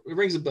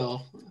rings a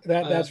bell.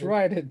 That's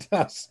right, it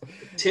does.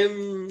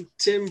 Tim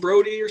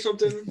Brody or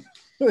something.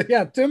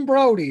 Yeah, Tim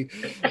Brody,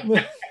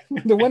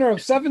 the winner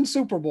of 7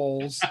 Super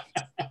Bowls.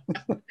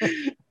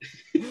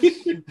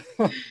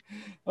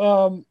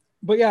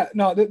 But yeah,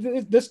 no,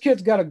 this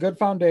kid's got a good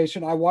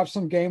foundation. I watched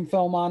some game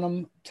film on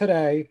him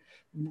today.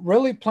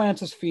 Really plants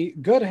his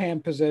feet, good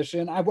hand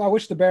position. I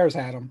wish the Bears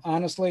had him.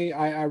 Honestly,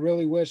 I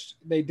really wish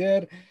they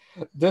did.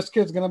 This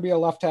kid's going to be a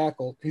left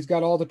tackle. He's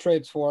got all the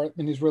traits for it,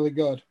 and he's really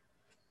good.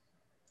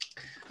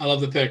 I love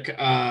the pick.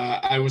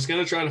 I was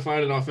going to try to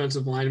find an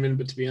offensive lineman,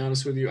 but to be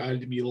honest with you,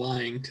 I'd be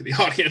lying to the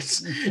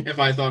audience if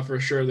I thought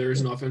for sure there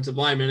was an offensive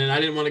lineman. And I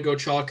didn't want to go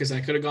chalk because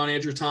I could have gone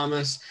Andrew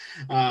Thomas,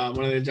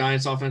 one of the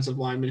Giants' offensive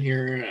linemen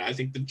here. I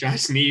think the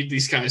Giants need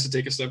these guys to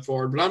take a step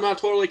forward, but I'm not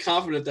totally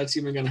confident that's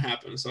even going to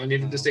happen. So I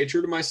needed to stay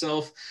true to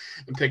myself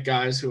and pick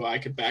guys who I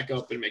could back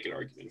up and make an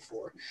argument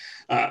for.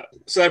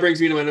 So that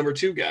brings me to my number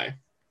 2 guy.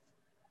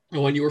 The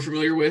one you were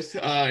familiar with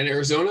in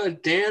Arizona,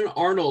 Dan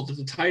Arnold,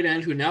 the tight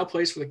end who now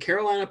plays for the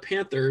Carolina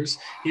Panthers.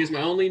 He is my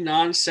only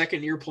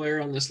non-second-year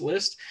player on this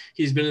list.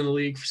 He's been in the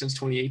league since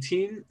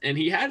 2018, and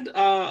he had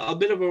a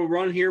bit of a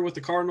run here with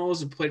the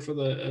Cardinals and played for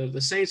the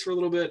Saints for a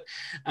little bit.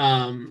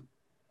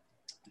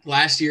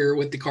 Last year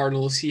with the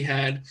Cardinals, he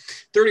had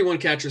 31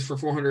 catches for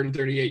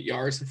 438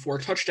 yards and 4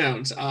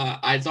 touchdowns.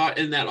 I thought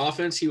in that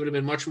offense he would have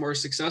been much more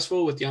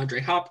successful with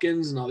DeAndre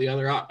Hopkins and all the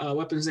other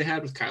weapons they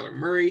had with Kyler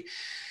Murray.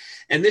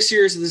 And this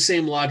year is the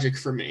same logic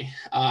for me.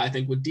 I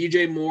think with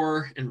DJ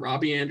Moore and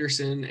Robbie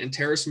Anderson and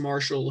Terrace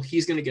Marshall,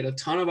 he's going to get a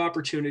ton of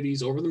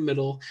opportunities over the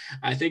middle.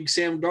 I think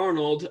Sam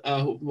Darnold,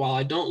 while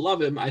I don't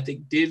love him, I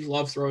think did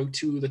love throwing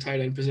to the tight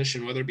end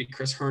position, whether it be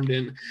Chris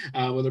Herndon,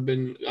 whether it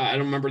been, I don't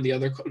remember the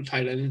other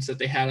tight ends that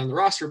they had on the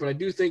roster, but I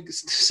do think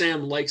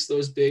Sam likes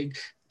those big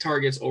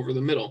targets over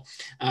the middle.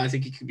 I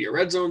think he could be a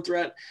red zone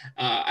threat.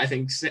 I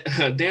think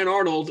Dan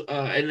Arnold,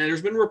 and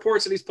there's been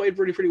reports that he's played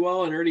pretty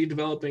well and already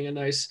developing a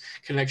nice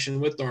connection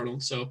with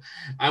Darnold. So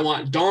I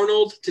want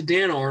Darnold to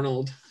Dan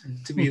Arnold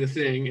to be the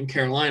thing in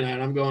Carolina.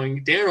 And I'm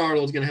going, Dan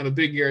Arnold's going to have a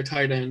big year at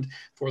tight end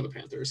for the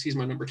Panthers. He's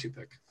my number 2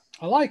 pick.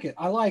 I like it.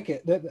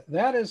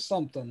 That is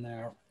something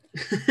there.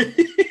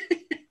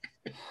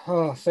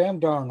 Sam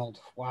Darnold.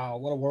 Wow.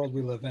 What a world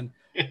we live in.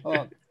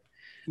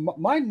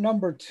 My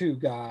number 2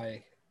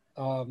 guy,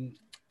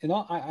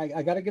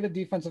 I got to get a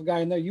defensive guy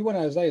in there. You went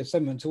Isaiah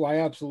Simmons, who I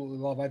absolutely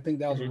love. I think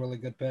that was a really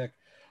good pick.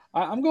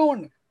 I'm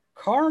going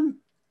Carmen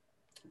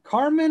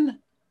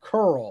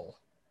Curl.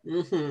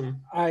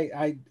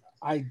 I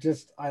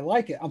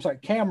like it. I'm sorry,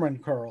 Cameron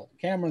Curl.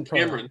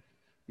 Cameron.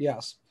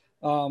 Yes.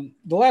 The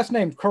last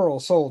name Curl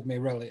sold me,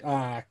 really.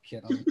 I'm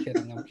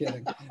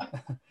kidding.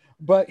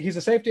 But he's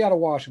a safety out of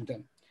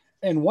Washington.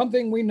 And one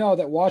thing we know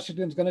that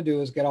Washington's going to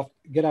do is get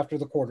after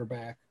the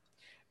quarterback.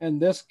 And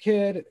this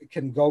kid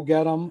can go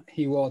get him.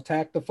 He will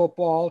attack the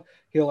football.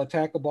 He'll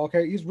attack the ball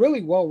carrier. He's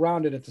really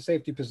well-rounded at the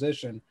safety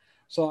position.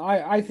 So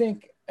I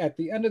think at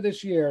the end of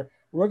this year,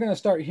 we're going to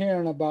start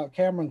hearing about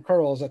Cameron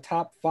Curl as a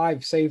top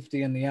 5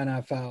 safety in the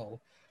NFL.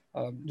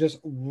 Just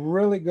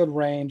really good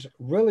range,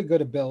 really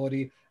good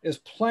ability, is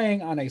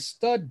playing on a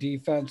stud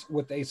defense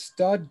with a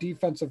stud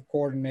defensive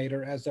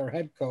coordinator as their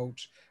head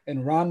coach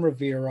and Ron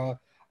Rivera.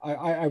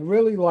 I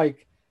really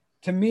like.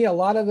 To me, a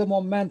lot of the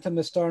momentum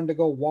is starting to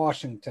go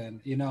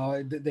Washington. You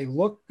know, they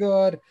look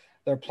good.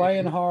 They're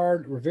playing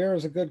hard.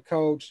 Rivera's a good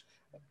coach.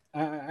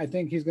 I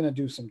think he's going to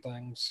do some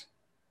things.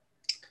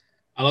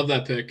 I love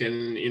that pick.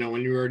 And, you know,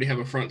 when you already have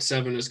a front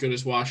 7 as good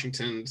as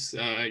Washington's,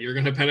 you're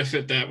going to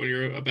benefit that when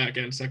you're a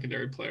back-end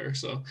secondary player.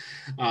 So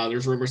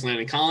there's rumors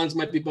Landon Collins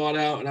might be bought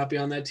out and not be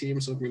on that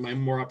team. So there might be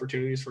more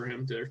opportunities for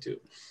him there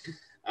too.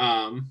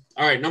 All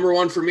right, number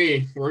 1 for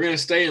me. We're going to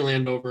stay in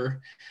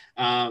Landover.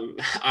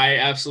 I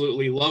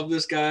absolutely love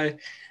this guy.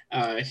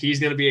 He's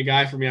going to be a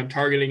guy for me. I'm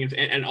targeting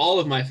and all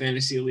of my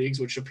fantasy leagues,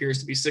 which appears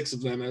to be 6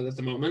 of them at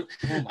the moment.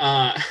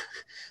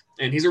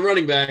 And he's a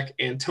running back,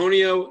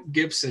 Antonio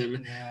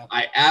Gibson. Yeah.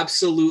 I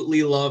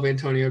absolutely love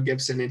Antonio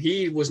Gibson, and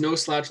he was no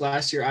slouch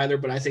last year either,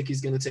 but I think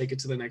he's going to take it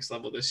to the next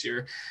level this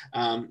year.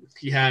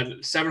 He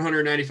had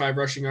 795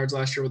 rushing yards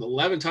last year with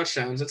 11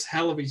 touchdowns. That's a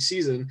hell of a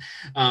season.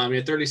 He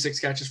had 36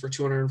 catches for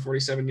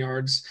 247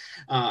 yards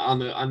in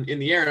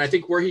the air, and I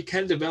think where he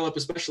can develop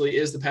especially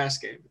is the pass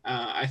game.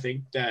 I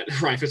think that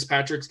Ryan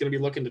Fitzpatrick's going to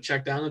be looking to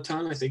check down a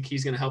ton. I think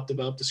he's going to help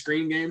develop the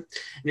screen game,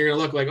 and you're going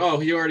to look like, oh,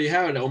 he already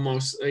had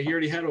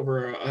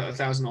over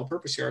 1,000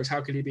 all-purpose yards.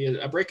 How could he be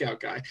a breakout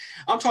guy?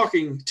 I'm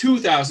talking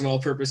 2,000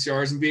 all-purpose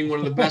yards and being one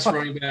of the best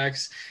running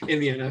backs in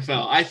the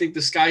NFL. I think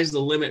the sky's the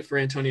limit for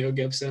Antonio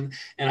Gibson,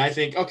 and I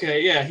think,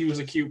 okay, yeah, he was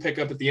a cute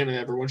pickup at the end of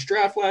everyone's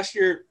draft last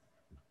year.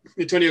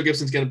 Antonio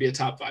Gibson's going to be a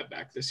top 5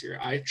 back this year.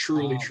 I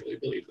truly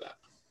believe that.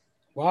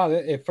 Wow,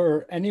 if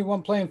for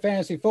anyone playing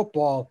fantasy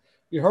football,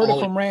 you heard it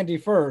from Randy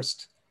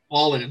first.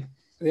 All in.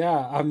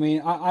 Yeah, I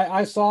mean,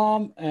 I saw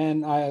him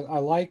and I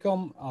like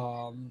him.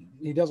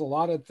 He does a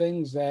lot of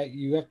things that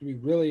you have to be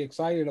really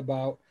excited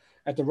about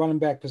at the running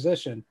back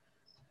position.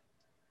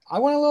 I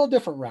went a little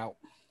different route.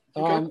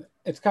 Okay.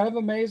 It's kind of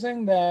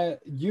amazing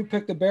that you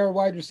picked a Bear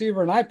wide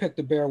receiver and I picked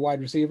a Bear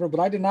wide receiver, but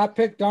I did not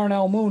pick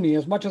Darnell Mooney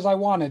as much as I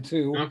wanted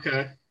to.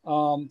 Okay.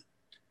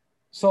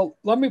 So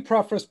let me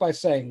preface by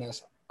saying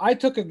this. I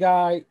took a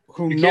guy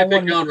who you can't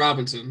pick Allen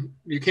Robinson.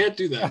 You can't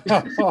do that.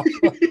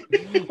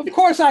 Of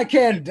course I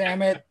can,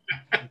 damn it.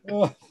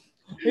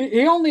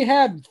 He only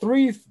had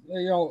 3,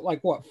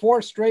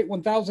 4 straight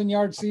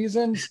 1,000-yard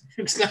seasons.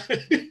 It's not.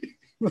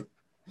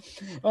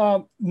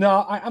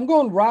 No, I'm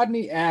going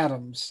Rodney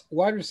Adams,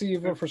 wide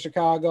receiver for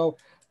Chicago,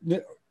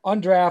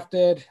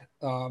 undrafted,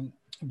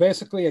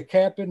 basically a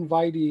cap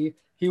invitee.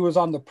 He was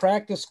on the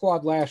practice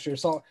squad last year.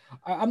 So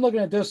I'm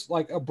looking at this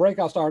like a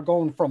breakout star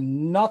going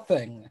from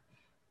nothing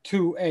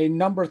to a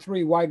number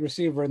 3 wide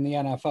receiver in the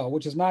NFL,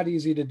 which is not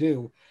easy to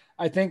do.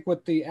 I think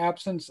with the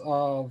absence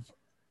of,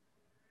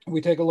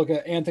 we take a look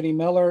at Anthony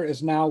Miller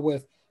is now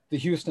with the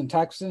Houston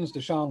Texans,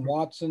 Deshaun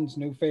Watson's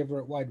new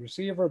favorite wide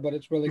receiver, but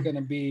it's really going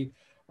to be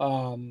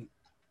Tyrod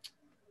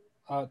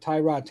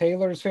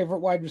Taylor's favorite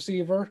wide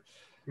receiver.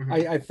 Mm-hmm.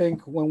 I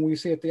think when we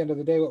see at the end of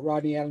the day what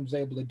Rodney Adams is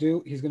able to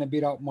do, he's going to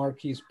beat out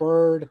Marquise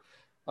Bird,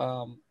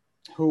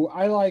 who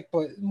I like,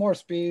 but more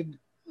speed,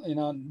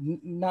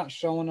 not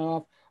showing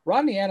off.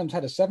 Rodney Adams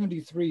had a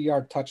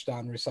 73-yard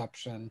touchdown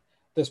reception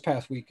this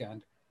past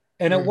weekend.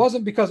 And it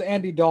wasn't because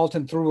Andy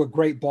Dalton threw a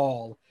great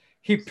ball.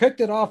 He picked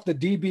it off the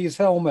DB's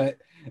helmet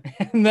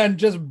and then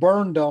just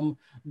burned him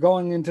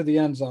going into the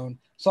end zone.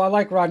 So I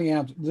like Rodney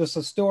Adams. This is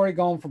a story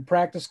going from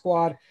practice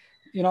squad.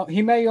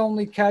 He may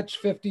only catch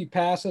 50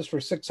 passes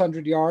for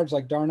 600 yards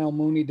like Darnell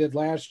Mooney did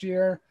last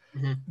year,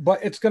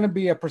 but it's going to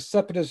be a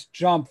precipitous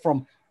jump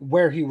from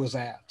where he was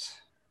at.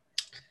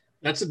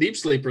 That's a deep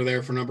sleeper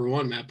there for number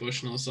 1, Matt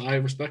Bushnell. So I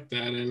respect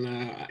that. And,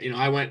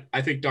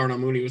 I think Darnell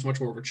Mooney was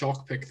much more of a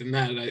chalk pick than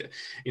that.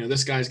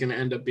 This guy's going to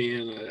end up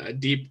being a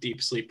deep,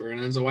 deep sleeper.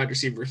 And as a wide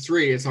receiver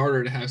 3, it's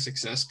harder to have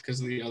success because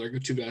of the other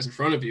 2 guys in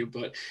front of you.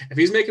 But if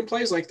he's making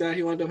plays like that,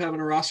 he'll end up having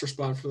a roster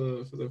spot for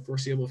the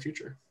foreseeable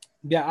future.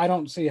 Yeah, I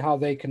don't see how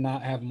they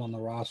cannot have him on the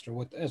roster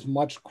with as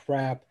much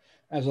crap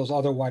as those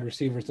other wide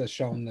receivers that's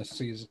shown this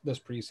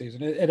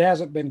preseason. It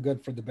hasn't been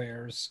good for the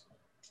Bears.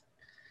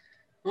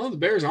 Well, the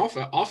Bears'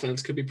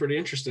 offense could be pretty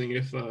interesting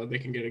if they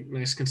can get a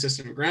nice,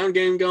 consistent ground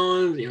game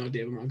going.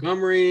 David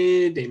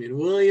Montgomery, Damian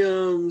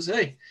Williams.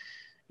 Hey,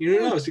 who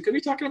knows? We could be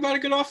talking about a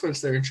good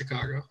offense there in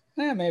Chicago.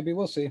 Yeah, maybe.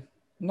 We'll see. I'm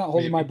not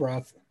holding my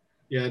breath.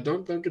 Yeah,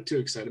 don't get too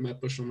excited. Matt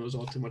Bushnell knows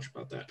all too much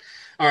about that.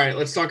 All right,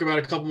 let's talk about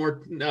a couple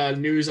more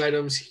news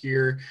items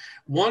here.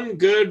 One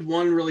good,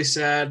 one really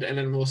sad, and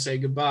then we'll say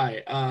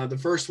goodbye. The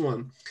first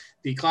one.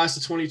 The class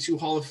of 22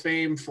 Hall of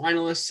Fame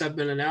finalists have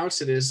been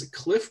announced. It is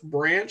Cliff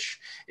Branch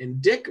and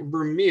Dick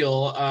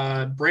Vermeil.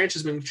 Branch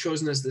has been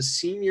chosen as the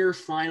senior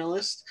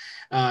finalist.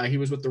 He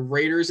was with the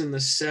Raiders in the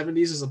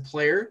 70s as a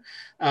player.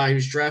 He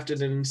was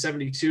drafted in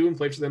 72 and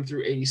played for them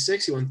through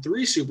 86. He won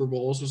 3 Super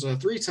Bowls, was a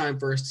 3-time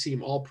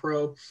first-team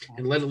All-Pro,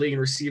 and led the league in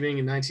receiving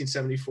in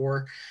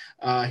 1974.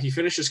 He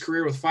finished his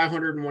career with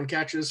 501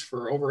 catches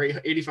for over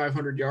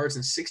 8,500 yards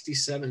and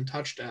 67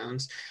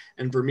 touchdowns.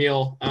 And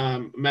Vermeil,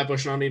 Matt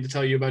Bushnell, I need to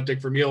tell you about Dick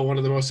Vermeil, one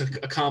of the most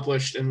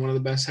accomplished and one of the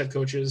best head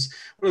coaches,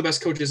 one of the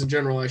best coaches in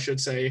general, I should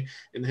say,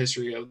 in the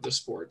history of the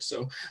sport.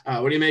 So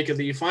what do you make of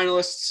the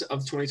finalists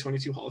of the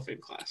 2022 Hall of Fame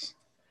class?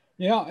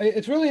 Yeah,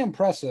 it's really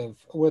impressive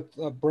with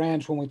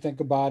Branch when we think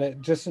about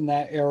it, just in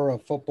that era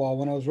of football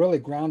when it was really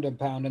ground and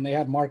pound and they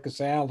had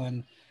Marcus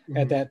Allen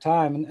at that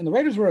time. And the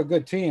Raiders were a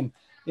good team.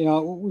 We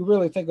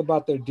really think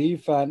about their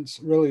defense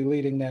really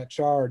leading that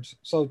charge.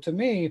 So to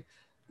me,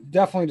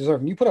 definitely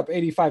deserving. You put up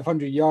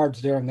 8,500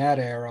 yards during that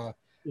era.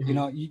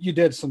 You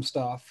did some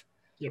stuff.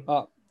 Yep.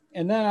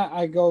 And then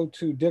I go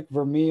to Dick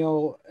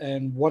Vermeil,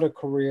 and what a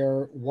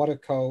career, what a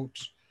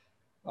coach.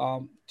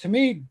 To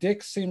me,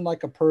 Dick seemed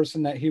like a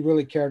person that he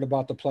really cared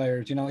about the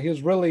players. He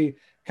was really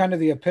kind of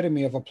the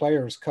epitome of a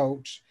player's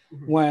coach.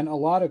 when a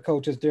lot of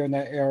coaches during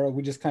that era,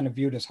 we just kind of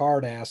viewed as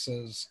hard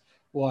asses,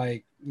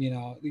 like,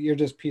 you're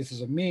just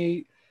pieces of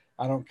meat.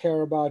 I don't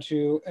care about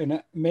you.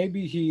 And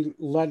maybe he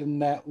let him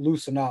that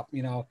loosen up,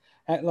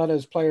 let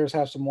his players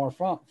have some more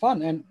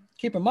fun. And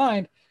keep in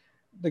mind,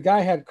 the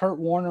guy had Kurt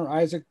Warner,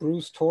 Isaac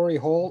Bruce, Torrey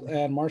Holt,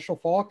 and Marshall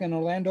Faulk, and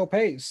Orlando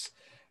Pace.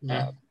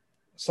 Yeah.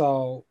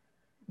 So,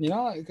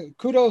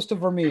 kudos to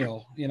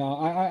Vermeil.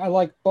 I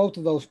like both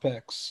of those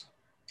picks.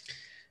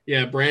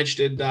 Yeah, Branch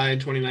did die in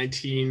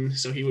 2019,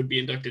 so he would be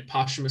inducted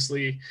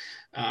posthumously.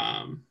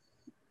 And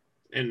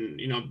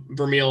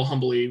Vermeil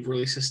humbly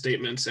released a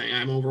statement saying,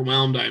 "I'm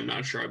overwhelmed. I'm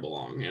not sure I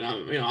belong." And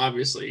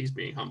obviously he's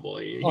being humble.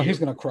 He's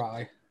gonna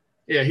cry.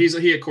 Yeah,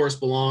 he of course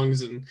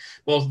belongs, and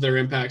both of their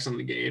impacts on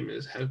the game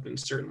have been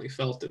certainly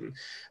felt, and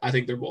I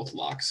think they're both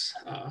locks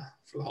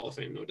for the Hall of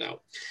Fame, no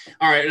doubt.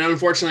 All right, and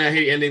unfortunately, I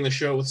hate ending the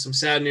show with some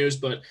sad news,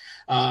 but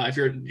if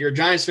you're a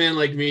Giants fan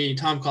like me,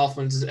 Tom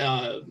Coughlin's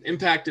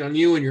impact on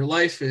you and your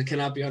life, it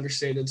cannot be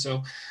understated.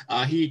 So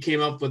he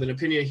came out with an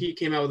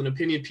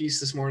opinion piece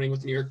this morning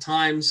with the New York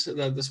Times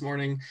this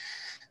morning,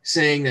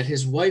 saying that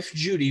his wife,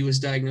 Judy, was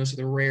diagnosed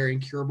with a rare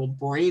incurable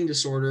brain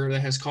disorder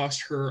that has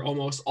cost her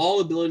almost all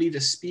ability to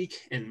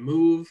speak and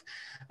move.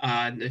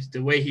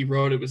 The way he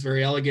wrote it was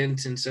very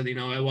elegant and said,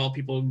 while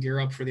people gear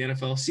up for the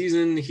NFL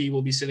season, he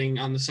will be sitting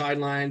on the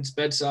sidelines,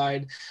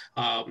 bedside,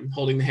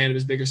 holding the hand of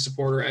his biggest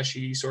supporter as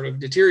she sort of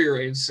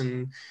deteriorates.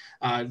 And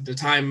the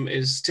time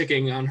is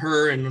ticking on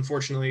her, and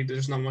unfortunately,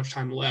 there's not much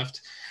time left.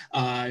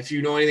 If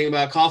you know anything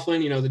about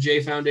Coughlin, the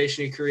J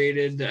Foundation he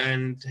created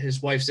and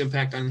his wife's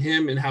impact on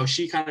him and how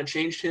she kind of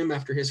changed him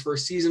after his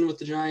first season with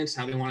the Giants,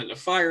 how they wanted to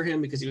fire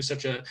him because he was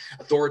such an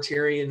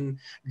authoritarian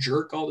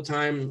jerk all the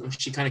time.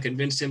 She kind of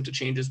convinced him to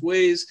change his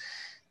ways.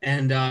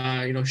 And,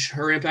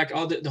 her impact,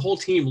 the whole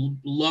team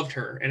loved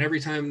her. And every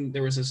time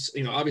there was this,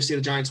 obviously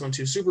the Giants won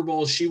 2 Super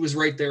Bowls. She was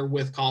right there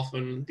with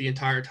Coughlin the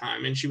entire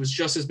time. And she was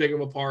just as big of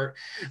a part,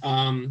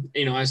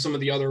 as some of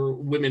the other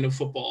women of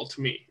football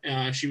to me.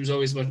 She was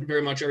always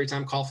very much every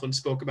time Coughlin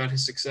spoke about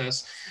his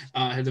success,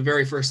 the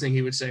very first thing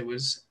he would say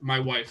was, my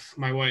wife,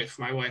 my wife,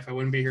 my wife. I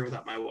wouldn't be here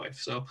without my wife.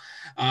 So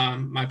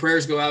my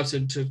prayers go out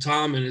to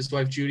Tom and his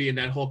wife, Judy, and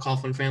that whole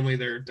Coughlin family.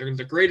 They're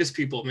the greatest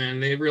people, man.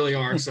 They really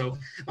are. So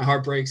my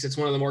heart breaks. It's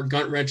one of the more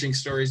gut-wrenching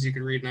stories you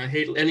could read, and I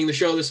hate ending the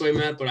show this way,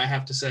 Matt, but I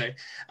have to say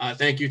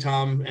thank you,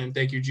 Tom, and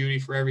thank you, Judy,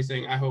 for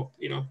everything. I hope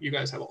you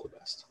guys have all the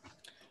best.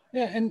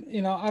 Yeah, and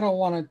I don't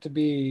want it to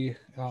be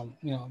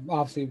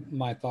obviously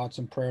my thoughts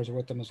and prayers are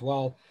with them as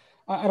well.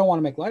 I don't want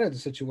to make light of the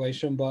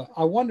situation, but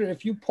I wonder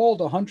if you polled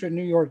 100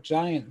 New York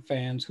Giant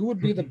fans, who would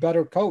be the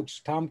better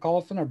coach, Tom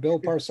Coughlin or Bill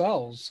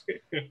Parcells?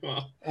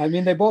 Well, I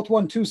mean, they both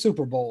won 2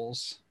 Super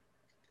Bowls.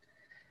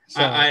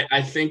 So.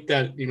 I think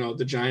that,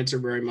 the Giants are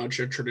very much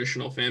a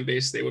traditional fan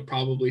base. They would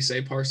probably say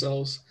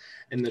Parcells,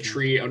 and the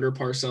tree under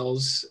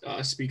Parcells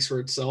speaks for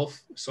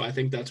itself. So I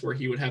think that's where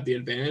he would have the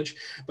advantage.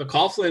 But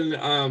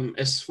Coughlin,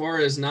 as far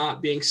as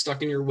not being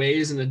stuck in your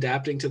ways and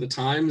adapting to the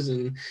times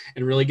and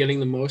really getting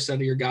the most out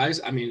of your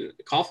guys, I mean,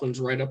 Coughlin's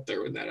right up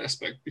there with that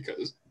aspect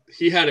because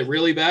he had it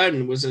really bad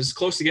and was as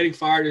close to getting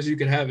fired as you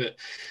could have it.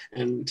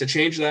 And to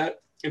change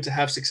that and to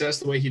have success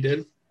the way he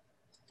did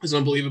is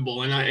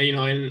unbelievable. And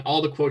and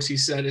all the quotes he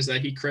said is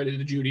that he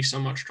credited Judy so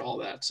much to all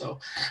that.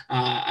 So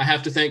I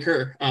have to thank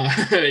her.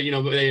 But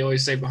they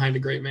always say behind a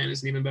great man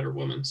is an even better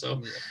woman.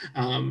 So,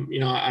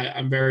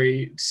 I'm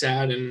very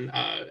sad and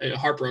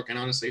heartbroken,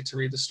 honestly, to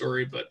read the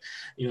story. But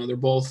they're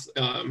both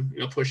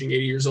pushing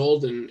 80 years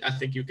old, and I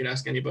think you could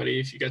ask anybody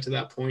if you get to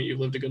that point, you've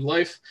lived a good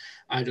life.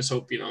 I just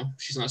hope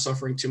she's not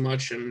suffering too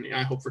much, and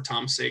I hope for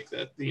Tom's sake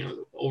that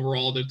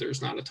overall that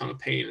there's not a ton of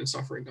pain and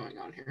suffering going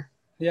on here.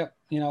 Yep.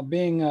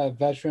 Being a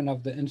veteran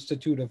of the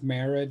Institute of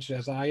Marriage,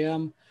 as I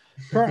am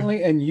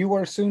currently, and you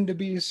are soon to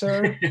be,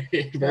 sir.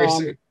 Very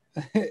soon.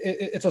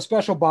 It's a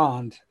special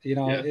bond,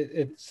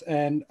 it's,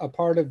 and a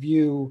part of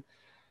you,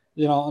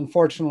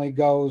 unfortunately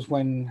goes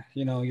when,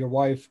 your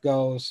wife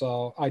goes.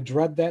 So I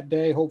dread that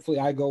day. Hopefully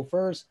I go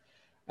first.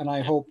 And I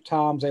hope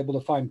Tom's able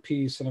to find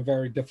peace in a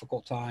very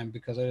difficult time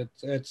because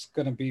it's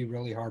going to be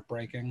really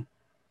heartbreaking.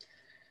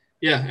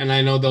 Yeah, and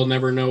I know they'll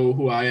never know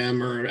who I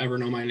am or ever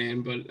know my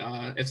name, but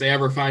if they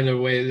ever find a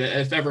way that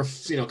if ever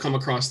come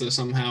across this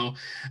somehow,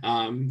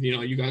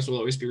 you guys will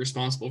always be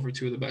responsible for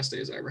 2 of the best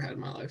days I ever had in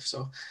my life.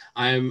 So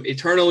I'm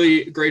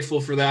eternally grateful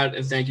for that,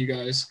 and thank you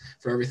guys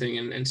for everything.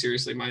 And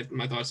seriously,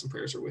 my thoughts and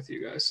prayers are with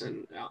you guys,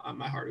 and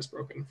my heart is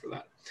broken for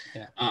that.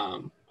 Yeah.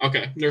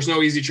 Okay, there's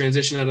no easy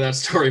transition out of that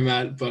story,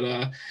 Matt,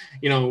 but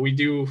we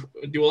do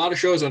a lot of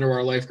shows under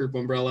our Life Group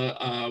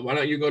umbrella. Why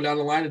don't you go down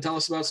the line and tell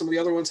us about some of the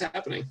other ones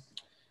happening?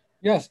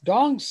 Yes,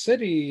 Dong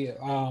City.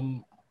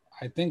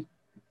 I think,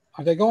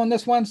 are they going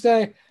this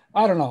Wednesday?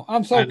 I don't know.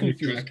 I'm so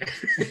confused.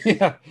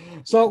 Yeah.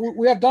 So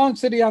we have Dong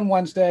City on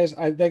Wednesdays.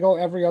 They go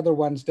every other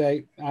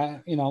Wednesday.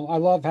 I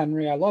love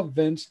Henry. I love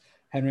Vince.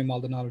 Henry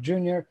Maldonado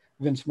Jr.,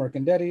 Vince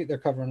Mercandetti. They're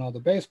covering all the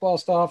baseball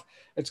stuff.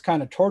 It's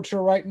kind of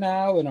torture right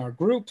now in our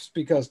groups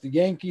because the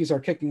Yankees are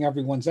kicking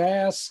everyone's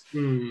ass.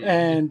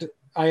 And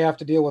I have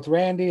to deal with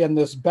Randy and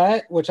this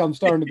bet, which I'm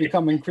starting to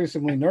become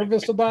increasingly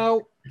nervous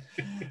about.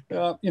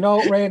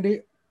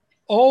 Randy,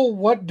 oh,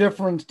 what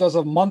difference does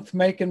a month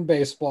make in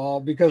baseball?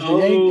 Because the Oh,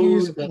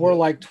 Yankees were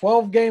like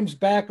 12 games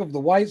back of the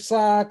White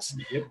Sox.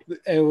 yep.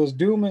 It was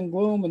doom and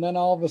gloom. And then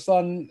all of a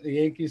sudden, the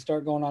Yankees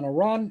start going on a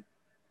run.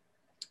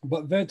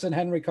 But Vince and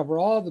Henry cover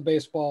all the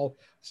baseball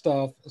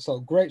stuff. So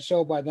great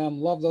show by them.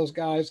 Love those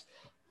guys.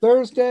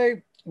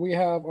 Thursday, we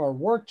have our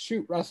Work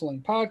Shoot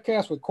Wrestling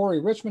podcast with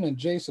Corey Richmond and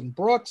Jason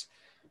Brooks.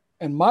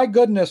 And my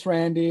goodness,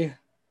 Randy,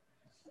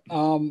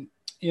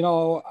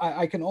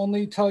 I can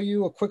only tell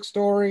you a quick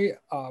story.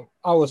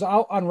 I was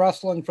out on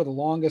wrestling for the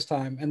longest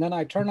time, and then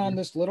I turn on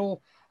this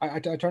little, I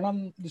turn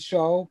on the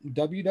show,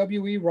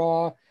 WWE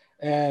Raw,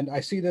 and I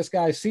see this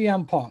guy,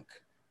 CM Punk.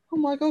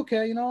 I'm like,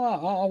 okay,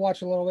 I'll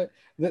watch a little bit.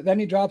 Then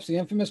he drops the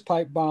infamous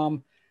pipe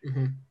bomb.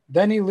 Mm-hmm.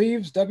 Then he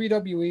leaves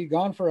WWE,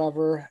 gone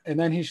forever, and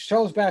then he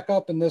shows back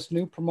up in this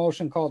new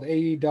promotion called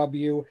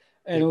AEW,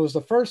 and it was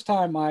the first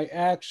time I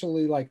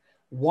actually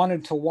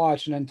wanted to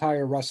watch an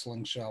entire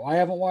wrestling show. I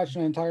haven't watched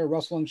an entire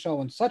wrestling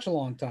show in such a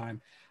long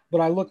time, but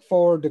I look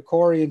forward to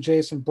Corey and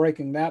Jason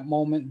breaking that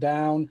moment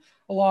down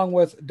along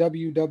with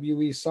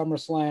WWE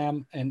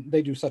SummerSlam, and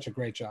they do such a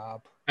great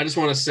job. I just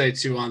want to say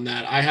too on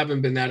that, I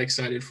haven't been that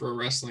excited for a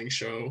wrestling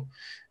show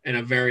in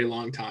a very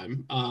long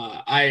time.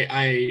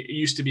 I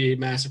used to be a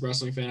massive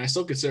wrestling fan. I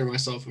still consider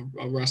myself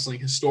a wrestling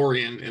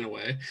historian in a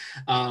way.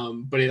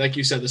 But like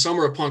you said, the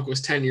Summer of Punk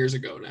was 10 years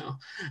ago now.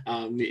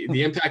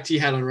 The impact he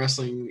had on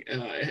wrestling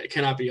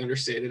cannot be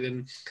understated.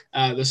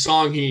 And the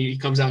song he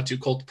comes out to,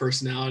 Cult of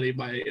Personality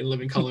by In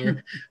Living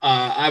Color,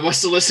 I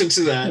must have listened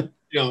to that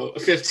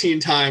 15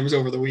 times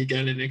over the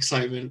weekend in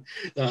excitement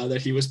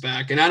that he was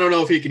back. And I don't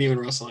know if he can even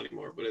wrestle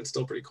anymore, but it's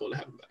still pretty cool to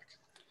have him back.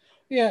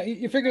 Yeah,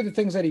 you figure the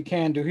things that he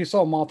can do. He's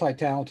so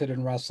multi-talented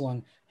in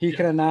wrestling. He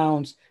can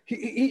announce.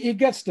 He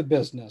gets the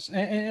business,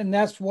 and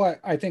that's what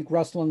I think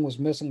wrestling was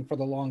missing for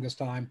the longest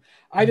time.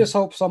 I just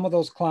hope some of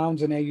those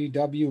clowns in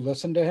AEW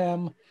listen to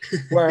him,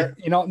 where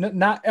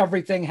not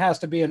everything has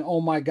to be an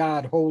oh my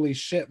god, holy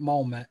shit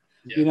moment.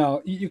 Yeah.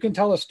 You can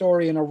tell a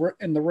story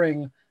in the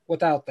ring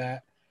without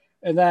that.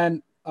 And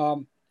then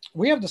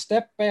we have the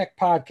Step Back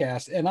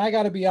podcast, and I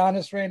got to be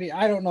honest, Randy,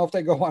 I don't know if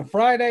they go on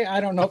Friday. I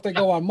don't know if they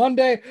go on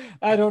Monday.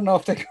 I don't know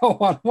if they go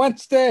on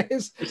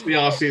Wednesdays. It's the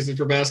off season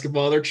for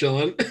basketball. They're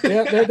chilling.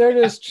 Yeah, they're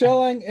just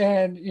chilling.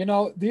 And,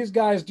 these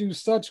guys do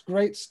such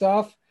great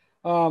stuff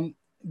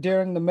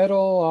during the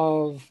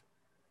middle of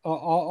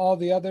all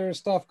the other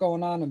stuff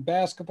going on in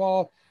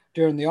basketball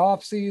during the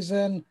off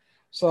season.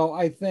 So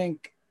I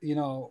think,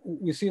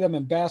 we see them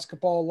in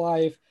basketball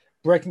life,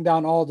 breaking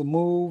down all the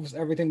moves,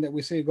 everything that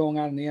we see going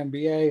on in the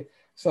NBA.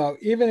 So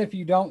even if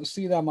you don't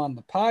see them on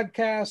the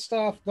podcast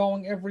stuff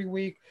going every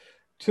week,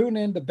 tune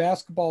into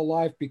Basketball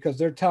Life because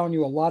they're telling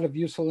you a lot of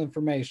useful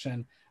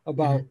information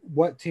about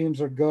what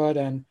teams are good.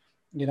 And,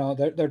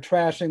 they're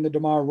trashing the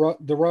DeMar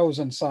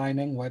DeRozan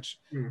signing, which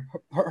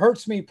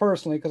hurts me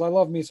personally because I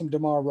love me some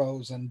DeMar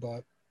DeRozan,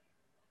 but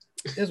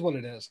is what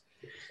it is.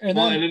 And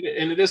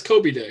it is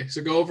Kobe Day,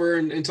 so go over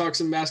and talk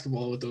some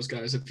basketball with those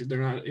guys. If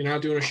you're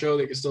not doing a show,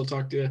 they can still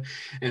talk to you.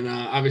 And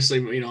obviously,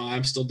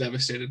 I'm still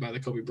devastated by the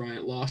Kobe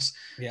Bryant loss.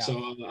 Yeah.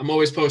 So I'm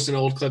always posting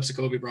old clips of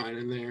Kobe Bryant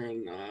in there.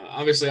 And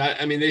obviously,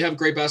 I mean, they have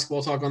great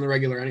basketball talk on the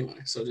regular anyway.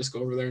 So just go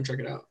over there and check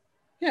it out.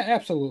 Yeah,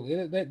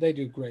 absolutely. They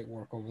do great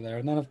work over there.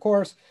 And then, of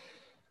course,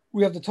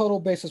 we have the Total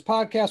Basis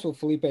podcast with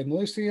Felipe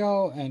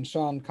Milicio and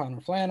Sean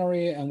Connor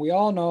Flannery. And we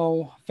all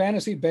know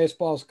fantasy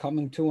baseball is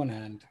coming to an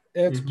end.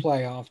 It's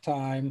playoff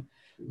time.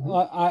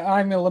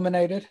 I'm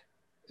eliminated.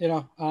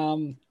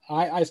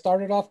 I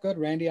started off good,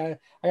 Randy. I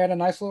had a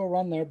nice little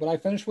run there, but I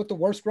finished with the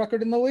worst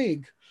record in the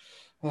league.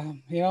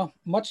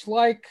 Much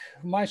like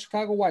my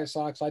Chicago White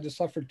Sox, I just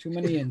suffered too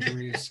many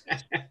injuries.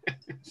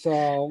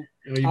 So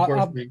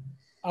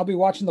I'll be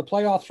watching the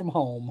playoffs from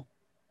home.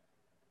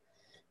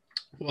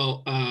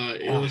 Well,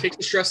 it'll take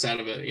the stress out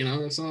of it.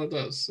 That's all it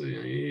does.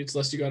 It's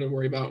less you got to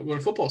worry about when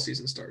football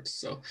season starts.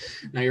 So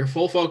now your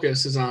full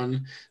focus is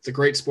on the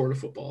great sport of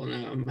football,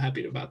 and I'm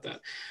happy about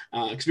that.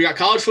 Because we got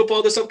college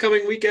football this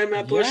upcoming weekend,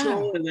 Matt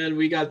Bushnell, and then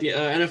we got the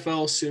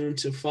NFL soon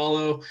to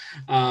follow.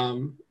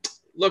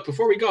 Look,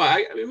 before we go,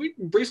 I mean, we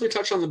briefly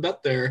touched on the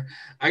bet there.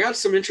 I got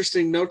some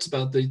interesting notes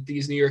about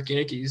these New York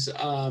Yankees.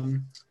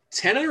 10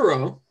 in a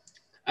row.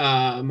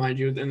 Mind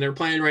you, and they're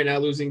playing right now,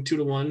 losing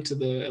 2-1 to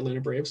the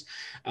Atlanta Braves.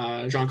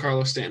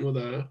 Giancarlo Stanton with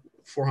a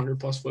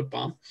 400+ foot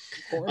bomb.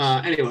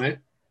 Anyway,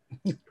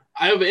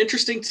 I have an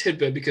interesting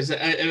tidbit because,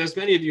 as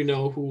many of you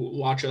know who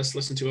watch us,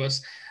 listen to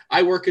us,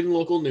 I work in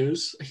local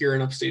news here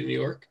in upstate New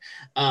York.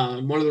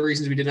 One of the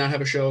reasons we did not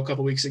have a show a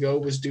couple weeks ago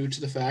was due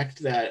to the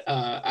fact that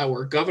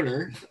our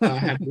governor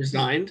had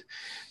resigned.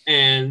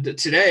 And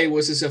today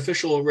was his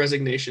official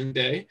resignation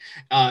day.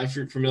 If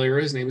you're familiar,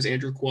 his name is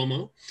Andrew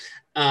Cuomo.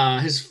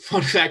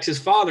 Fun fact, his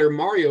father,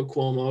 Mario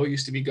Cuomo,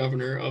 used to be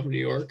governor of New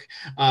York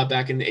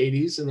back in the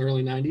 80s and the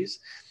early 90s.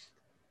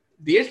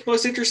 The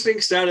most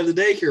interesting stat of the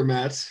day here,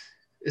 Matt,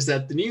 is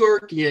that the New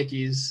York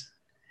Yankees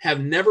have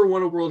never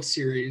won a World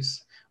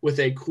Series with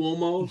a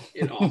Cuomo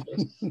in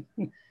office.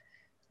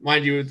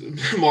 mind you,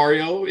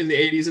 Mario in the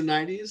 80s and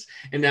 90s,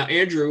 and now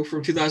Andrew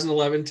from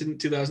 2011 to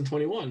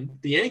 2021.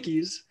 The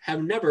Yankees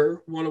have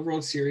never won a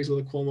World Series with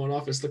a Cuomo in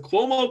office. The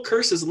Cuomo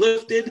curse is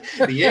lifted.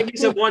 The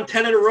Yankees have won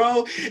 10 in a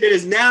row. It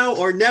is now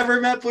or never,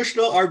 Matt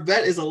Bushnell. Our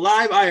bet is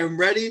alive. I am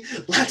ready.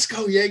 Let's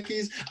go,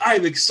 Yankees. I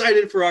am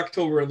excited for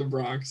October in the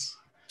Bronx.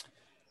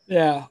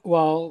 Yeah,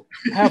 well,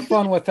 have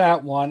fun with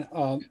that one.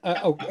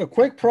 A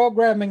quick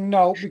programming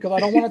note, because I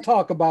don't want to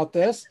talk about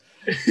this.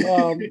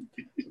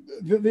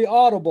 The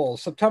Audible,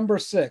 September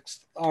 6th,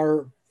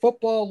 our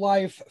Football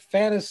Life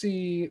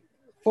Fantasy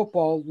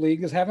Football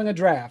League is having a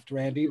draft,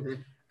 Randy,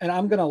 and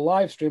I'm going to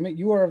live stream it.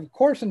 You are, of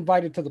course,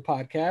 invited to the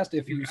podcast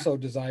if you so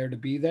desire to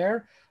be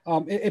there.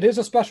 It is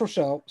a special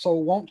show, so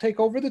it won't take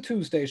over the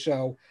Tuesday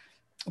show,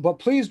 but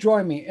please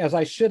join me as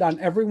I shit on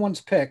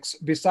everyone's picks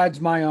besides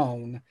my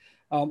own.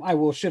 I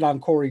will shit on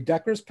Corey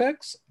Decker's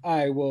picks.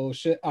 I will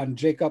shit on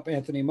Jacob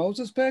Anthony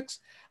Moses' picks.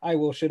 I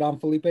will shit on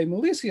Felipe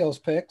Malicio's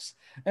picks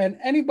and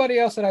anybody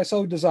else that I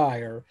so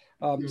desire.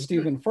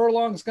 Stephen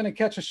Furlong is going to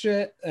catch a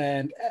shit,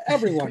 and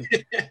everyone.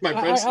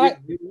 My friend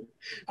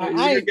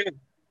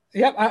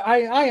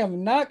I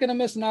am not going to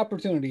miss an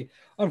opportunity.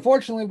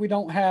 Unfortunately, we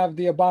don't have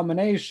the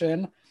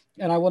Abomination,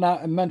 and I will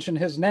not mention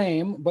his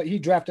name, but he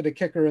drafted a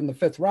kicker in the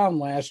 5th round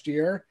last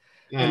year.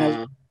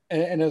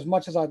 And as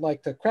much as I'd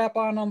like to crap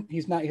on him,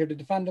 he's not here to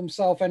defend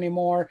himself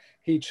anymore.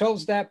 He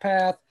chose that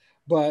path,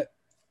 but,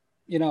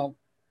 you know,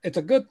 it's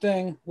a good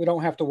thing. We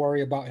don't have to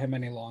worry about him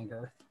any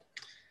longer.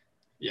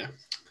 Yeah.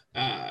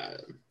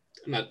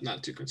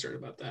 Not too concerned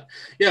about that.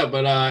 Yeah,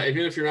 but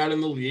even if you're not in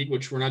the league,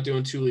 which we're not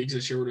doing 2 leagues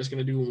this year, we're just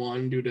going to do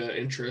 1 due to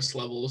interest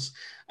levels.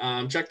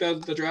 Check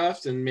out the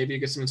draft and maybe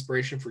get some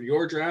inspiration for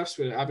your drafts.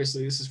 But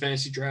obviously, this is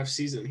fantasy draft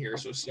season here,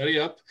 so study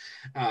up.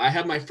 I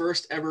have my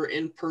first ever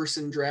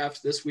in-person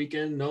draft this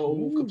weekend.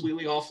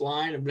 Completely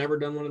offline. I've never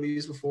done one of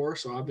these before,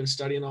 so I've been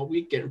studying all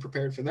week, getting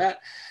prepared for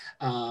that.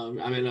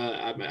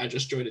 I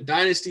just joined a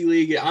dynasty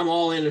league. I'm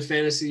all in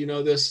fantasy. You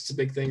know this. It's a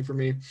big thing for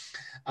me.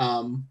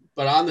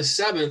 But on the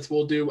 7th,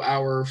 we'll do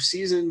our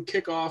season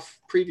kickoff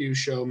preview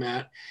show,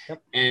 Matt.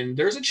 Yep. And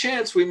there's a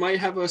chance we might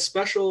have a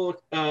special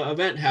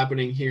event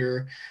happening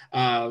here.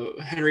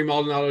 Henry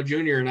Maldonado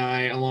Jr. and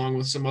I, along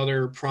with some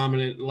other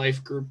prominent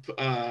Life Group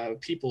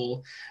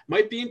people,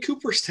 might be in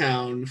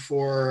Cooperstown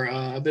for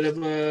a bit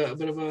of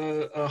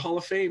a Hall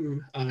of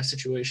Fame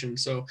situation.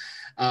 So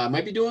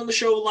might be doing the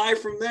show live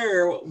from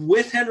there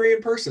with Henry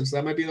in person. So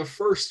that might be the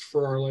first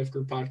for our Life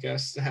Group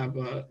podcast to have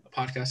a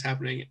podcast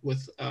happening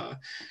with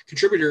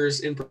contributors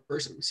in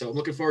person. So I'm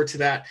looking forward to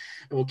that,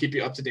 and we'll keep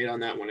you up to date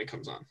on that when it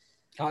comes on.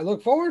 I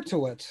look forward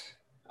to it.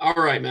 All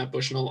right, Matt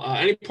Bushnell.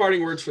 Any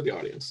parting words for the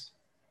audience?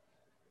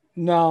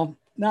 No,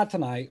 not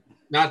tonight.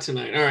 Not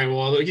tonight. All right.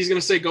 Well, he's going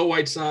to say go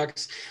White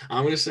Sox.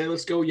 I'm going to say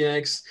let's go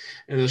Yanks.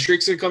 And the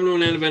streak's going to come to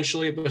an end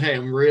eventually. But, hey,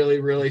 I'm really,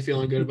 really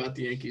feeling good about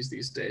the Yankees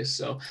these days.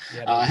 So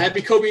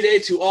happy Kobe Day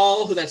to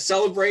all that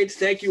celebrate.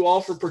 Thank you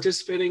all for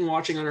participating,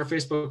 watching on our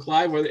Facebook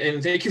Live.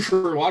 And thank you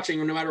for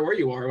watching no matter where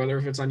you are, whether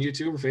if it's on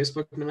YouTube or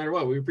Facebook, no matter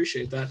what. We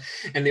appreciate that.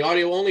 And the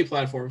audio-only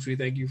platforms, we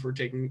thank you for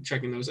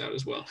checking those out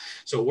as well.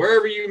 So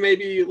wherever you may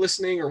be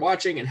listening or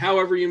watching and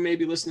however you may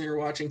be listening or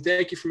watching,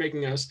 thank you for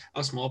making us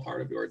a small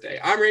part of your day.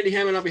 I'm Randy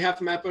Hammond on behalf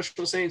of Matt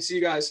Bushnell saying see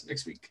you guys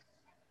next week.